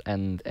 months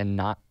and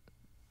not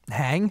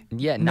hang?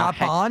 Yeah, not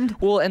bond?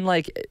 Well, and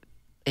like,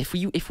 if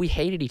we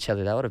hated each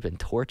other, that would have been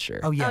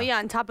torture. Oh yeah. Oh yeah,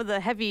 on top of the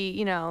heavy,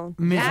 Miserable.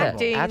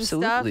 acting stuff.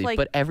 Absolutely.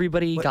 But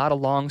everybody got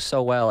along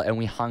so well, and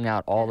we hung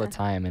out all the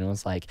time. And it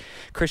was like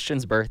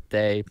Christian's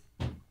birthday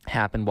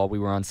happened while we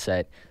were on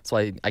set. So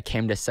I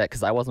came to set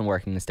because I wasn't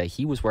working this day.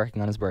 He was working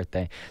on his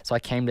birthday. So I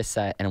came to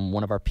set, and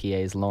one of our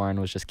PAs,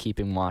 Lauren, was just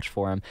keeping watch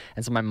for him.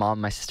 And so my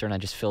mom, my sister, and I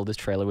just filled his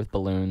trailer with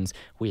balloons.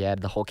 We had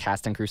the whole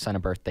cast and crew sign a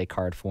birthday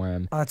card for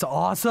him. Oh, that's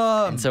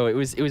awesome. And so it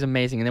was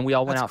amazing. And then we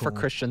all went out for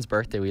cool. Christian's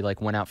birthday. We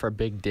like went out for a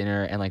big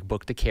dinner and like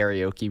booked a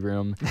karaoke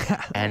room.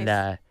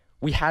 And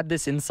we had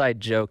this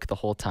inside joke the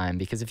whole time,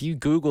 because if you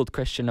Googled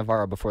Christian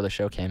Navarro before the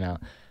show came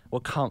out,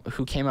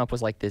 who came up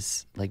was like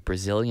this like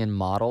Brazilian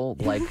model,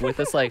 like with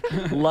this like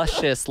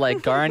luscious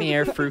like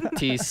Garnier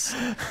Fructis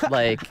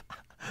like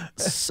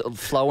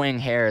flowing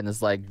hair and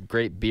this like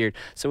great beard.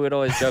 So we'd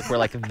always joke, we're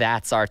like,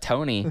 that's our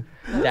Tony,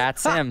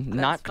 that's him,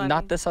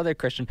 not this other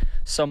Christian.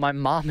 So my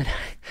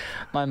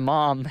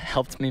mom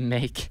helped me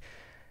make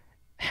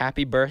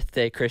 "Happy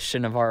Birthday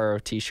Christian Navarro"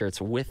 t-shirts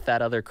with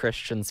that other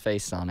Christian's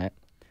face on it.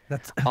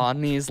 That's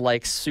on these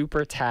like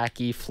super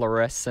tacky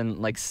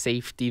fluorescent like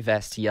safety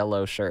vest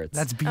yellow shirts.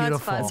 That's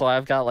beautiful. And so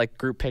I've got like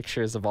group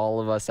pictures of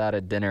all of us out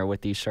at dinner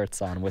with these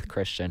shirts on with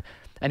Christian,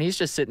 and he's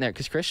just sitting there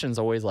because Christian's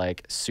always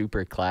like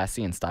super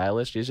classy and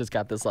stylish. He's just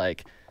got this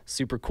like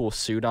super cool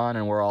suit on,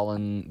 and we're all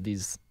in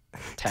these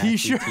tacky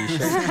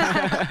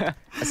t-shirts.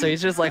 So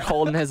he's just like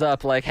holding his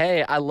up like,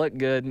 "Hey, I look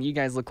good and you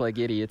guys look like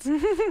idiots."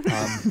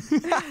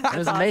 It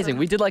was amazing.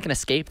 We did like an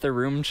escape the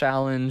room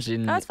challenge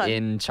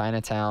in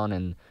Chinatown,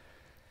 and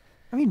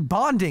I mean,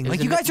 bonding.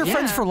 Like, you guys are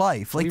friends for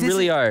life. Like, we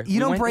really are. You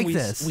don't break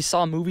this. We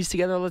saw movies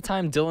together all the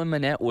time. Dylan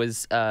Minnette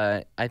was,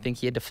 I think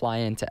he had to fly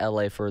into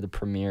LA for the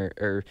premiere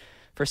or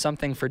for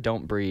something for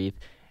Don't Breathe.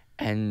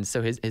 And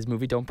so his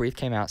movie Don't Breathe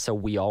came out. So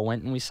we all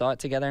went and we saw it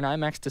together in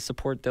IMAX to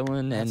support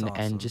Dylan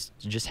and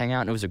just hang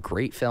out. And it was a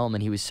great film,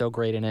 and he was so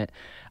great in it.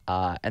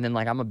 And then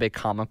like, I'm a big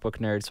comic book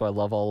nerd, so I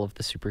love all of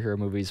the superhero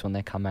movies when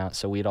they come out.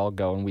 So we'd all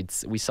go and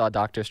we saw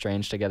Doctor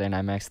Strange together in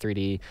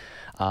IMAX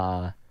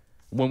 3D.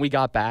 When we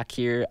got back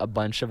here, a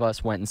bunch of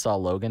us went and saw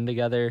Logan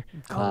together.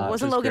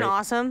 Wasn't Logan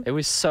awesome? It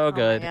was so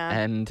good.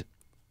 And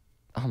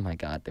oh my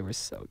God, they were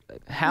so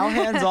good. How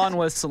hands-on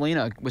was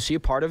Selena? Was she a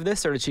part of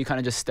this, or did she kind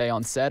of just stay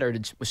on set, or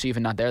was she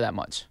even not there that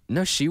much?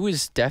 No, she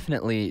was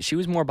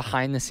more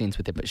behind the scenes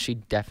with it, but she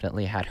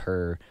definitely had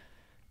her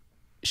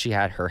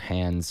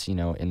hands,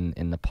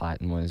 in the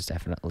pot, and was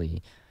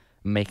definitely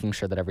making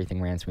sure that everything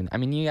ran smooth. I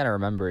mean, you got to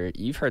remember,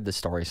 you've heard the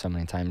story so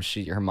many times.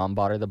 Her mom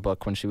bought her the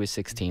book when she was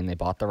 16. They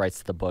bought the rights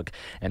to the book,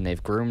 and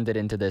they've groomed it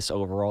into this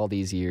over all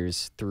these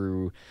years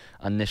through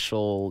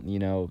initial,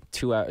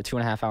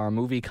 2.5 hour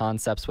movie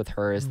concepts with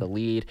her as the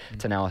lead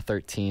to now a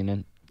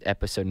 13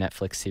 episode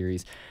Netflix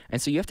series.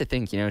 And so you have to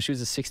think, she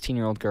was a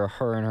 16-year-old girl,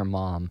 her and her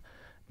mom.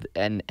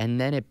 And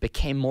then it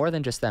became more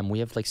than just them. We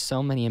have like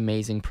so many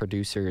amazing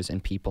producers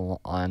and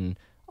people on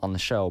the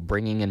show,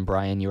 bringing in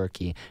Brian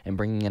Yorkie and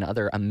bringing in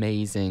other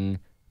amazing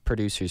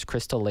producers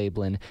Crystal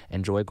Lablin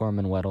and Joy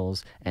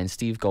Gorman-Weddles and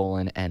Steve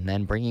Golan, and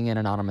then bringing in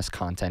Anonymous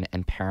Content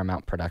and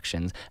Paramount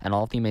Productions and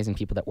all of the amazing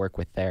people that work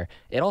with there.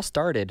 It all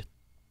started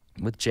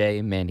with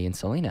Jay, Mandy, and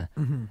Selena.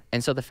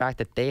 And so the fact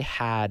that they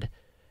had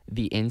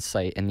the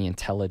insight and the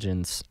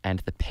intelligence and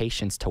the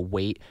patience to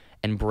wait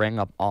and bring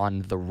up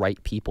on the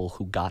right people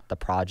who got the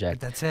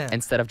project. That's it.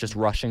 Instead of just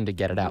rushing to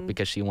get it out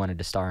because she wanted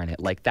to star in it.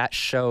 Like, that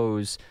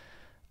shows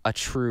a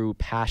true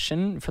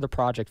passion for the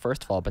project,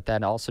 first of all, but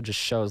that also just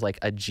shows like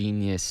a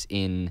genius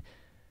in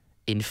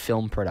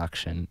film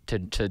production to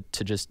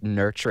just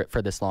nurture it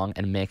for this long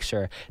and make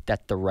sure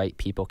that the right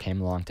people came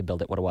along to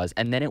build it what it was.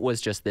 And then it was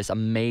just this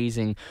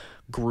amazing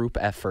group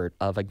effort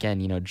of,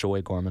 again, you know,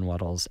 Joy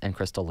Gorman-Weddles and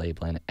Crystal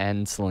Lablin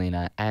and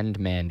Selena and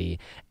Mandy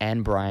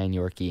and Brian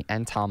Yorkie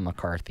and Tom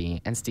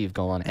McCarthy and Steve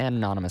Golan and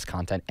Anonymous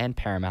Content and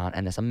Paramount,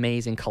 and this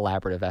amazing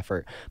collaborative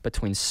effort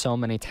between so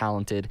many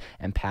talented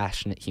and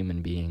passionate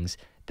human beings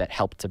that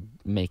helped to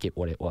make it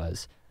what it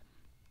was.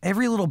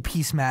 Every little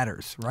piece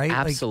matters, right?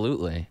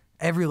 Absolutely. Like,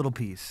 every little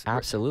piece.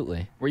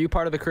 Absolutely. Were you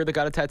part of the crew that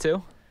got a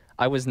tattoo?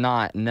 I was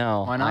not.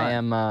 No. Why not? I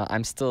am.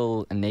 I'm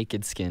still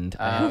naked skinned.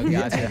 I have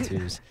gotcha.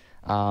 tattoos.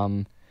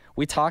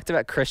 We talked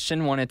about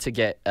Christian wanted to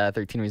get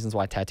 13 Reasons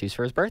Why tattoos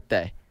for his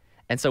birthday,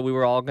 and so we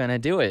were all gonna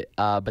do it.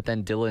 But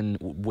then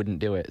Dylan wouldn't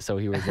do it, so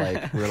he was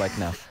like, we were like,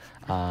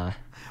 no.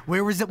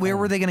 Where was it? Where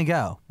were they going to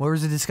go? Where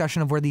was the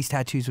discussion of where these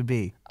tattoos would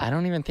be? I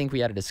don't even think we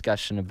had a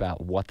discussion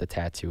about what the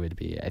tattoo would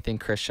be. I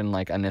think Christian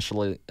like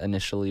initially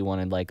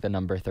wanted like the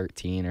number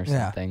 13 or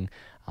something.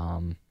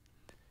 And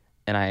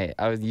I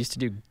used to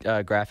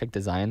do graphic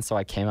design, so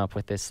I came up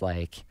with this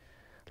like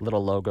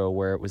little logo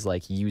where it was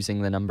like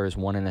using the numbers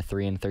 1 and a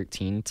 3 and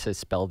 13 to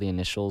spell the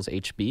initials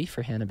HB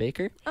for Hannah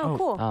Baker. Oh,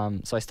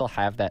 cool. So I still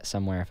have that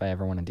somewhere if I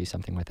ever want to do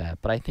something with that.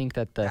 But I think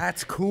that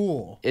That's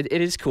cool. It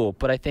is cool,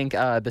 but I think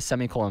the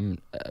Semicolon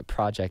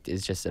Project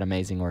is just an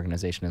amazing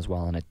organization as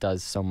well, and it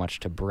does so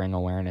much to bring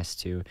awareness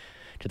to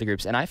the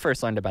groups. And I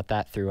first learned about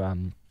that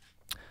through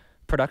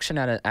production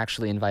had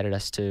actually invited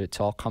us to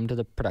all come to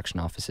the production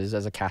offices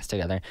as a cast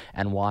together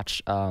and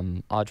watch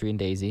Audrey and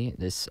Daisy,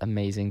 this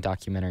amazing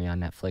documentary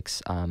on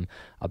Netflix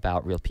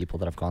about real people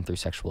that have gone through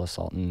sexual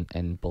assault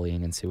and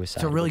bullying and suicide.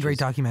 It's a really great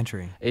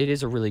documentary. It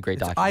is a really great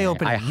documentary.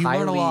 Eye-opening. You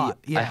learn a lot.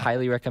 Yeah. I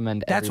highly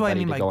recommend That's what I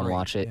everybody mean to by go and great.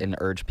 watch it and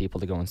urge people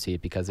to go and see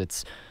it because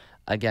it's,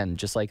 again,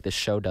 just like the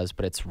show does,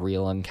 but it's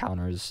real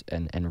encounters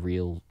and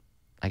real,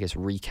 I guess,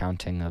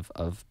 recounting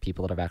of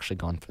people that have actually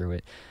gone through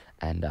it.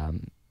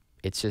 And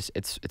it's just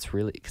it's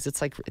really, because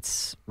it's like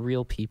it's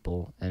real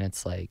people, and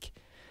it's like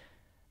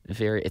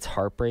it's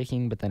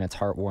heartbreaking, but then it's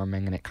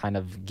heartwarming, and it kind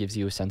of gives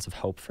you a sense of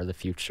hope for the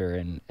future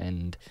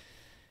and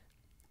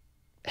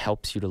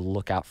helps you to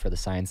look out for the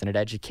signs, and it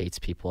educates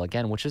people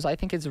again, which is, I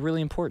think, is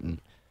really important.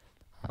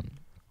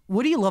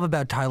 What do you love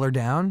about Tyler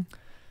Down?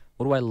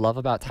 What do I love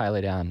about Tyler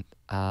Down?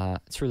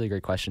 It's a really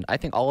great question. I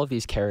think all of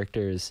these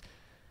characters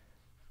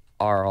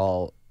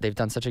they've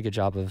done such a good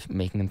job of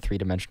making them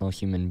three-dimensional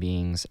human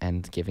beings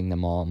and giving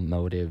them all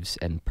motives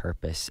and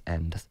purpose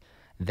and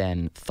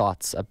then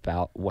thoughts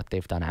about what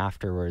they've done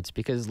afterwards.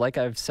 Because like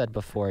I've said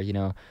before, you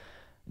know,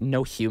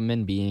 no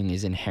human being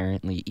is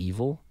inherently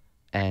evil,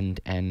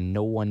 and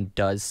no one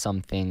does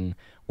something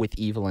with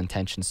evil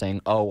intention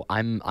saying, oh,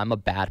 I'm a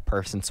bad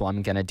person, so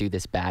I'm going to do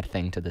this bad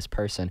thing to this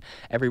person.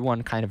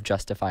 Everyone kind of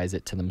justifies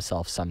it to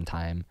themselves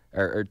sometime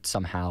or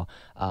somehow,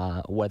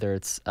 whether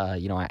it's,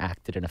 you know, I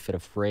acted in a fit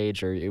of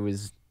rage, or it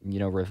was, you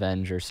know,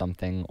 revenge or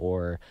something,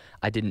 or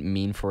I didn't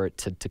mean for it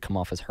to come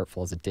off as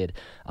hurtful as it did.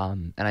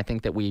 And I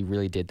think that we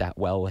really did that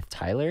well with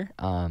Tyler.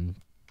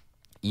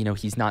 You know,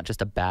 he's not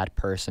just a bad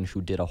person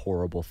who did a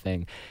horrible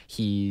thing.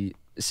 He,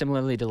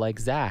 similarly to like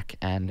Zach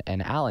and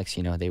Alex,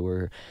 you know, they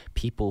were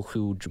people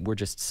who were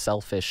just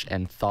selfish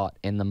and thought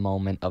in the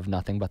moment of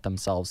nothing but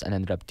themselves and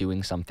ended up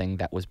doing something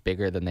that was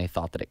bigger than they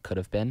thought that it could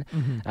have been.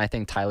 And I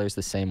think Tyler's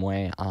the same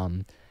way.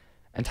 And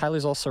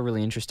Tyler's also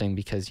really interesting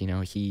because, you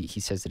know, he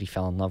says that he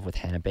fell in love with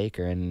Hannah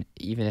Baker, and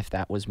even if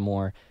that was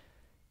more,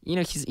 you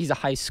know, he's a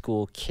high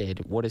school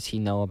kid. What does he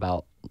know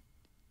about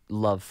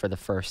love for the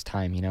first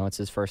time? You know, it's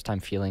his first time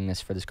feeling this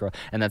for this girl.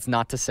 And that's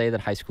not to say that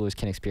high schoolers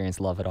can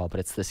experience love at all, but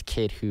it's this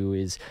kid who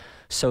is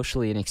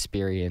socially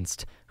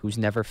inexperienced, who's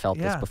never felt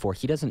this before.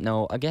 He doesn't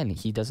know, again,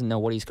 he doesn't know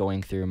what he's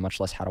going through, much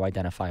less how to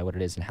identify what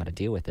it is and how to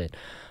deal with it.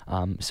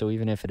 So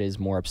even if it is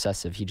more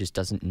obsessive, he just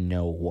doesn't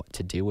know what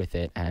to do with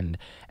it. And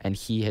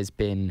he has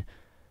been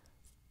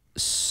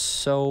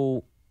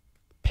so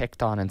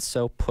picked on and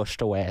so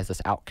pushed away as this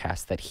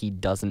outcast that he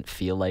doesn't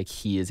feel like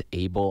he is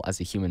able as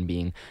a human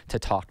being to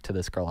talk to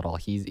this girl at all.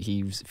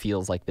 He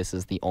feels like this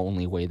is the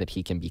only way that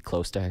he can be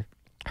close to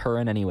her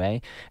in any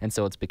way. And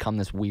so it's become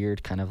this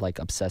weird kind of like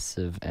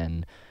obsessive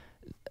and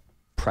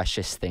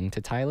precious thing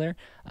to Tyler.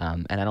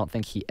 And I don't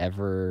think he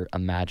ever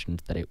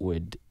imagined that it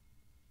would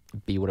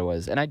be what it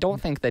was. And I don't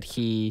think that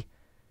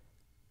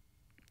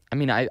I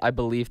mean, I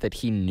believe that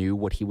he knew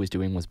what he was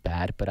doing was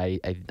bad, but I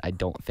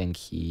don't think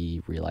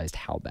he realized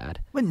how bad.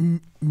 But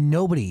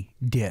nobody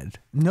did.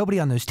 Nobody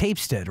on those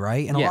tapes did,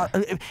 right? And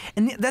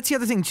and that's the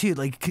other thing too.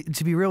 Like,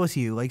 to be real with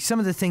you, like some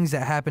of the things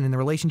that happened in the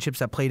relationships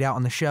that played out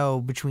on the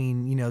show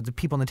between the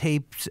people on the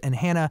tapes and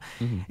Hannah,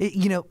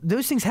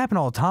 those things happen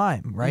all the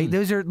time, right?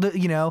 Those are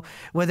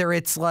whether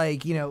it's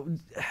like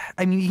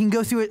I mean, you can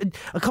go through it,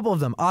 a couple of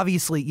them.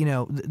 Obviously,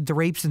 the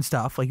rapes and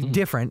stuff like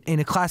different in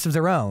a class of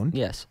their own.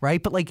 Yes.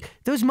 Right, but like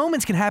those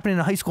moments can happen in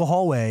a high school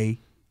hallway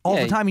all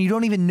the time, and you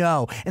don't even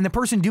know, and the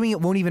person doing it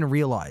won't even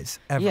realize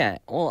ever. Yeah,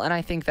 well, and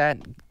I think that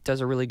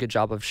does a really good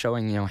job of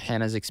showing,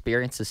 Hannah's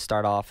experiences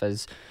start off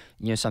as,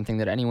 something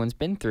that anyone's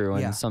been through,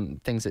 and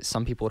some things that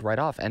some people would write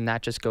off, and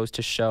that just goes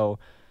to show,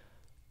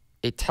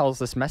 it tells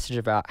this message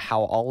about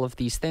how all of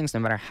these things,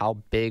 no matter how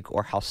big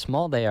or how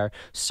small they are,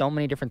 so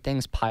many different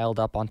things piled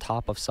up on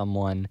top of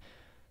someone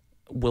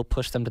will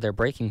push them to their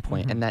breaking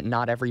point, and that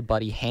not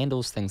everybody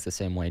handles things the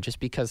same way. Just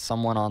because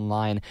someone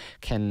online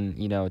can,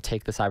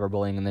 take the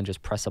cyberbullying and then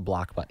just press a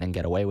block button and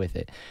get away with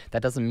it,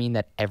 that doesn't mean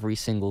that every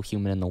single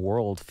human in the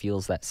world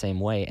feels that same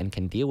way and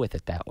can deal with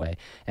it that way.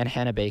 And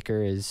Hannah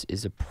Baker is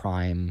a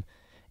prime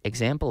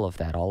example of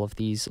that. All of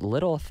these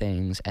little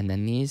things and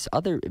then these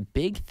other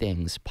big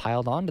things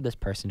piled onto this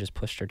person just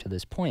pushed her to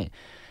this point.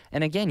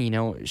 And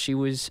again, she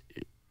was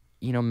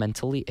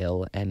mentally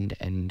ill,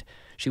 and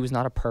she was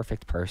not a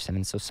perfect person,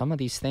 and so some of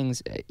these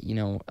things,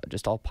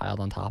 just all piled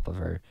on top of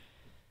her.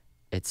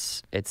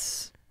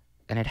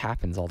 And it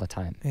happens all the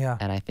time. Yeah.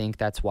 And I think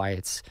that's why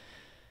it's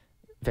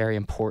very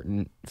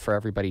important for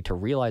everybody to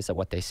realize that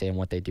what they say and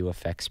what they do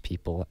affects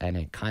people, and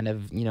it kind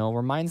of,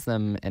 reminds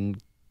them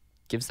and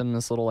gives them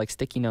this little like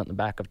sticky note in the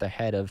back of their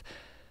head of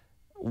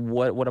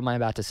what am I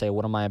about to say?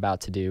 What am I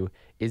about to do?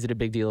 Is it a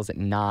big deal? Is it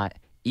not?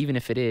 Even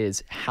if it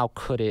is, how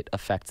could it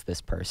affect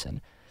this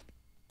person?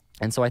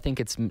 And so I think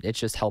it's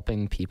just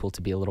helping people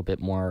to be a little bit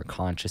more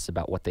conscious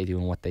about what they do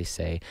and what they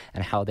say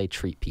and how they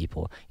treat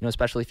people.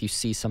 Especially if you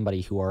see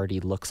somebody who already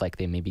looks like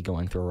they may be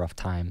going through a rough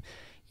time,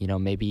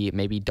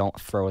 maybe don't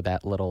throw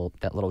that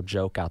little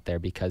joke out there,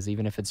 because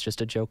even if it's just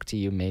a joke to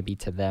you, maybe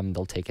to them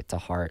they'll take it to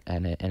heart,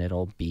 and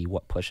it'll be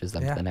what pushes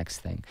them to the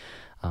next thing.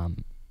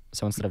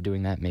 So instead of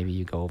doing that, maybe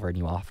you go over and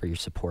you offer your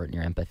support and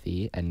your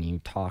empathy, and you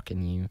talk,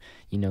 and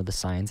you know the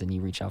signs, and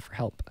you reach out for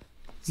help.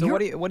 So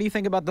what do you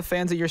think about the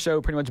fans of your show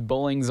pretty much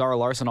bullying Zara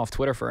Larsson off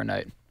Twitter for a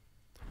night?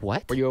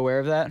 What? Were you aware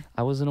of that?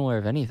 I wasn't aware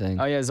of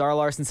anything. Oh yeah, Zara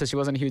Larsson said she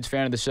wasn't a huge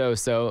fan of the show,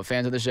 so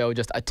fans of the show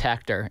just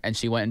attacked her, and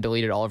she went and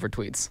deleted all of her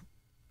tweets.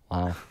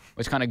 Wow.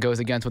 Which kind of goes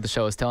against what the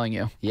show is telling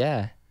you.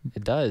 Yeah,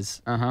 it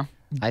does.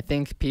 I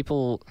think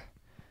people,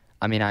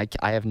 I mean, I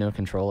have no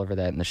control over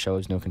that, and the show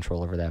has no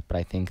control over that, but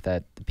I think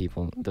that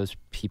those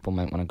people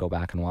might want to go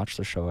back and watch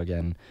the show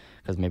again,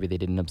 because maybe they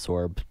didn't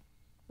absorb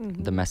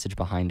the message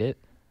behind it.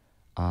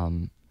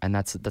 And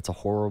that's a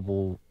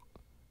horrible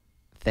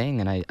thing,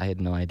 and I had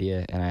no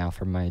idea, and I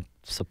offer my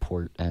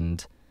support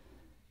and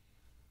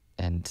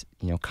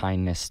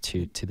kindness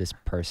to this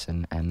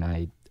person, and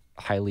I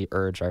highly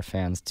urge our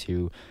fans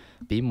to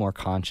be more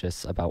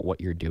conscious about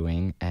what you're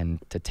doing and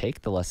to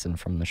take the lesson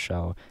from the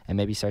show and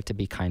maybe start to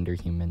be kinder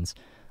humans.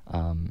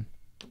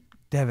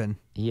 Devin.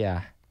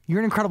 Yeah. You're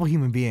an incredible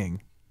human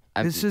being.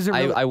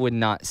 I would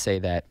not say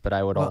that, but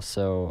I would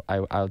I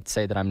would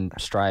say that I'm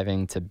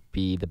striving to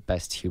be the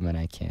best human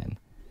I can.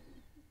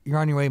 You're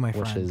on your way, my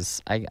friend. Which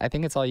is, I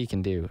think it's all you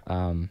can do.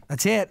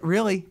 That's it,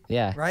 really.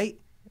 Yeah. Right?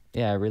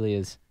 Yeah, it really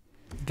is.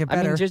 Get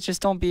better. I mean,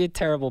 just don't be a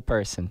terrible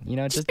person.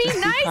 Just be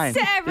nice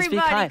to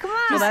everybody. Come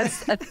on. Well,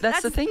 that's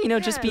the thing.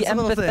 Just be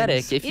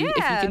empathetic. If you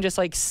can just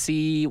like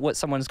see what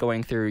someone's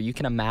going through, you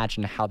can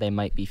imagine how they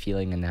might be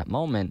feeling in that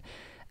moment.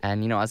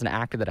 And as an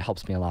actor, that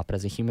helps me a lot. But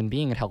as a human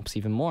being, it helps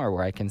even more,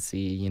 where I can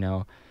see,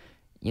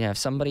 if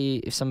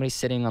somebody's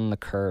sitting on the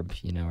curb,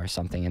 or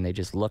something, and they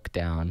just look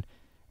down,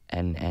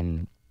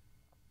 and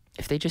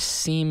if they just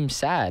seem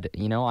sad,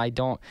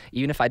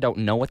 even if I don't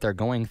know what they're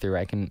going through,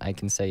 I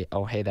can say,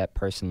 oh, hey, that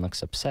person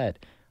looks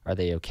upset. Are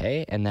they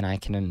okay? And then I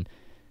can,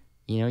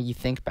 you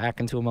think back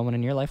into a moment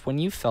in your life when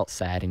you felt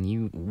sad,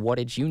 and what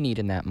did you need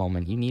in that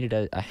moment? You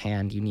needed a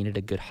hand, you needed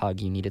a good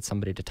hug, you needed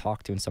somebody to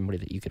talk to and somebody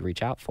that you could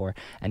reach out for.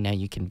 And now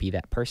you can be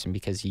that person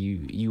because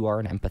you are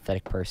an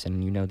empathetic person,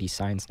 and you know these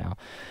signs now.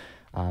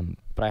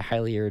 But I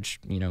highly urge,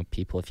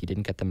 people, if you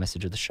didn't get the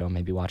message of the show,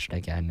 maybe watch it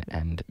again,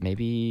 and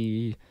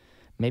maybe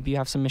you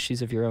have some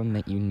issues of your own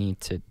that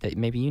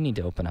maybe you need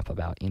to open up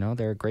about.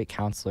 There are great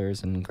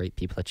counselors and great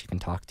people that you can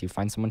talk to.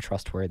 Find someone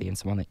trustworthy and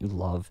someone that you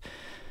love,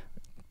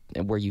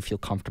 where you feel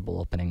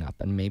comfortable opening up,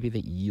 and maybe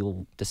that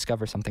you'll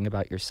discover something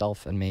about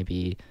yourself, and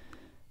maybe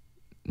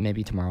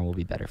tomorrow will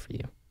be better for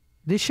you.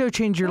 This show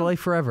changed your life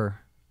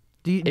forever.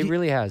 It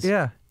really has.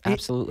 Yeah.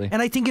 Absolutely.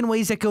 And I think in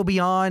ways that go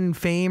beyond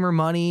fame or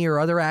money or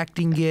other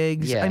acting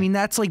gigs. Yeah. I mean,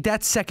 that's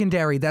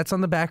secondary. That's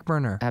on the back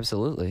burner.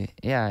 Absolutely.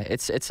 Yeah.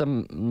 It's a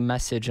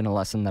message and a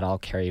lesson that I'll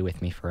carry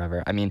with me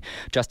forever. I mean,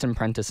 Justin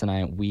Prentice and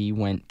I, we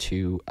went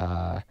to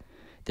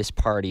this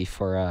party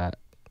for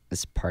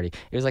this party.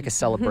 It was like a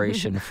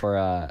celebration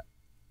for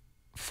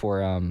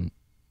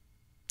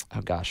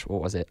oh gosh,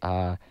 what was it?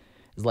 It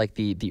was like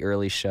the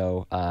early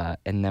show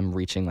and them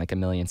reaching like 1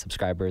 million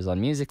subscribers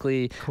on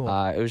Musical.ly. Cool.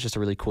 It was just a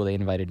really cool. They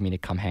invited me to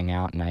come hang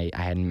out, and I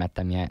hadn't met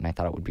them yet, and I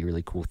thought it would be a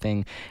really cool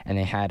thing. And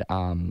they had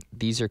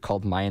these are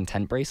called My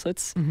Intent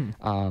bracelets.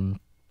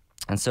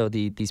 And so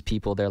these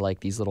people, they're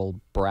like these little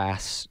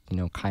brass, you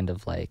know, kind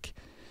of like,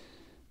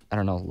 I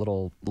don't know,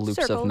 little loops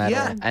Circles. of metal,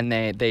 Yeah. and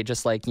they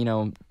just like, you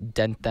know,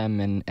 dent them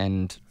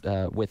and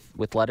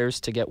with letters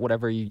to get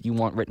whatever you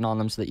want written on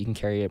them so that you can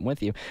carry it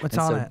with you. What's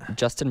and on so it?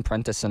 Justin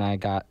Prentice and I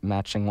got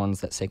matching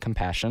ones that say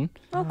compassion.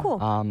 Oh, cool.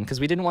 Because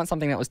we didn't want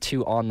something that was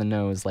too on the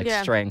nose, like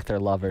Yeah. strength or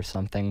love or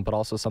something, but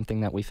also something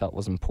that we felt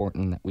was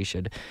important that we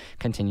should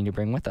continue to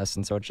bring with us.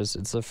 And so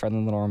it's a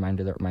friendly little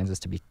reminder that reminds us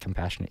to be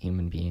compassionate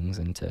human beings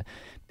and to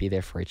be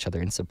there for each other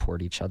and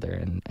support each other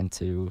and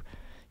to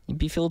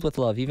be filled with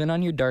love, even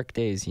on your dark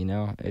days. You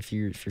know, if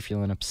you're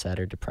feeling upset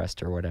or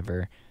depressed or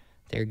whatever,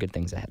 there are good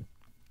things ahead.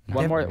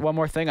 One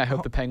more thing. I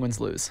hope the Penguins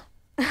lose.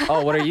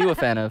 Oh, what are you a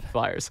fan of?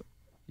 Flyers.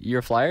 You're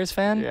a Flyers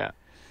fan? Yeah.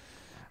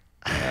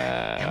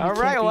 All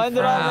right, we'll end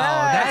it on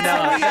proud.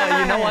 that. No,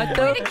 you know what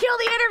though? Way to kill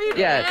the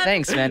interview, Yeah, man.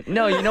 thanks, man.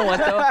 No, you know what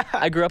though?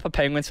 I grew up a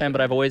Penguins fan,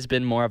 but I've always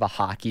been more of a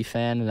hockey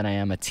fan than I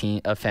am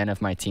a fan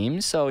of my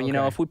team. So you know,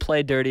 Okay. if we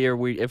play dirty or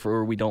we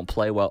don't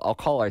play well, I'll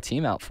call our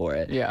team out for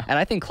it. Yeah. And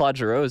I think Claude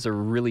Giroux is a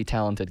really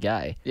talented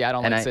guy. Yeah, I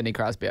don't And like Sidney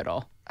Crosby at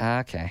all.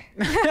 Okay.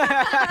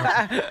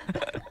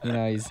 You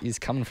know, he's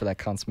coming for that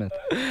Conn Smythe.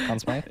 Conn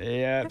Smythe?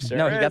 Yeah, sure.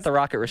 No, he got the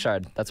Rocket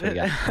Richard. That's what he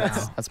got.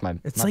 That's my.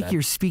 It's my like bad.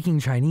 you're speaking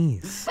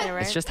Chinese. Yeah,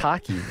 right? It's just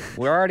hockey.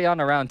 We're already on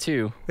to round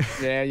 2.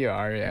 Yeah, you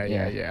are.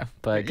 Yeah.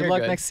 But good You're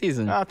luck good. next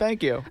season. Oh,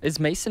 thank you. Is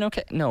Mason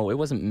okay? No, it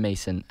wasn't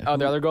Mason. Oh,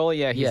 the other goalie?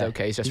 Yeah, he's Yeah,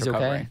 okay. He's just he's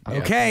recovering. okay?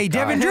 Yeah. Okay,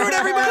 Devin Druid,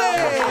 everybody!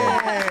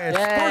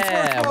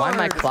 Yeah. Sports, Why am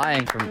I sports.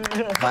 clapping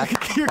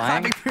for You're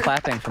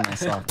clapping for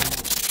myself?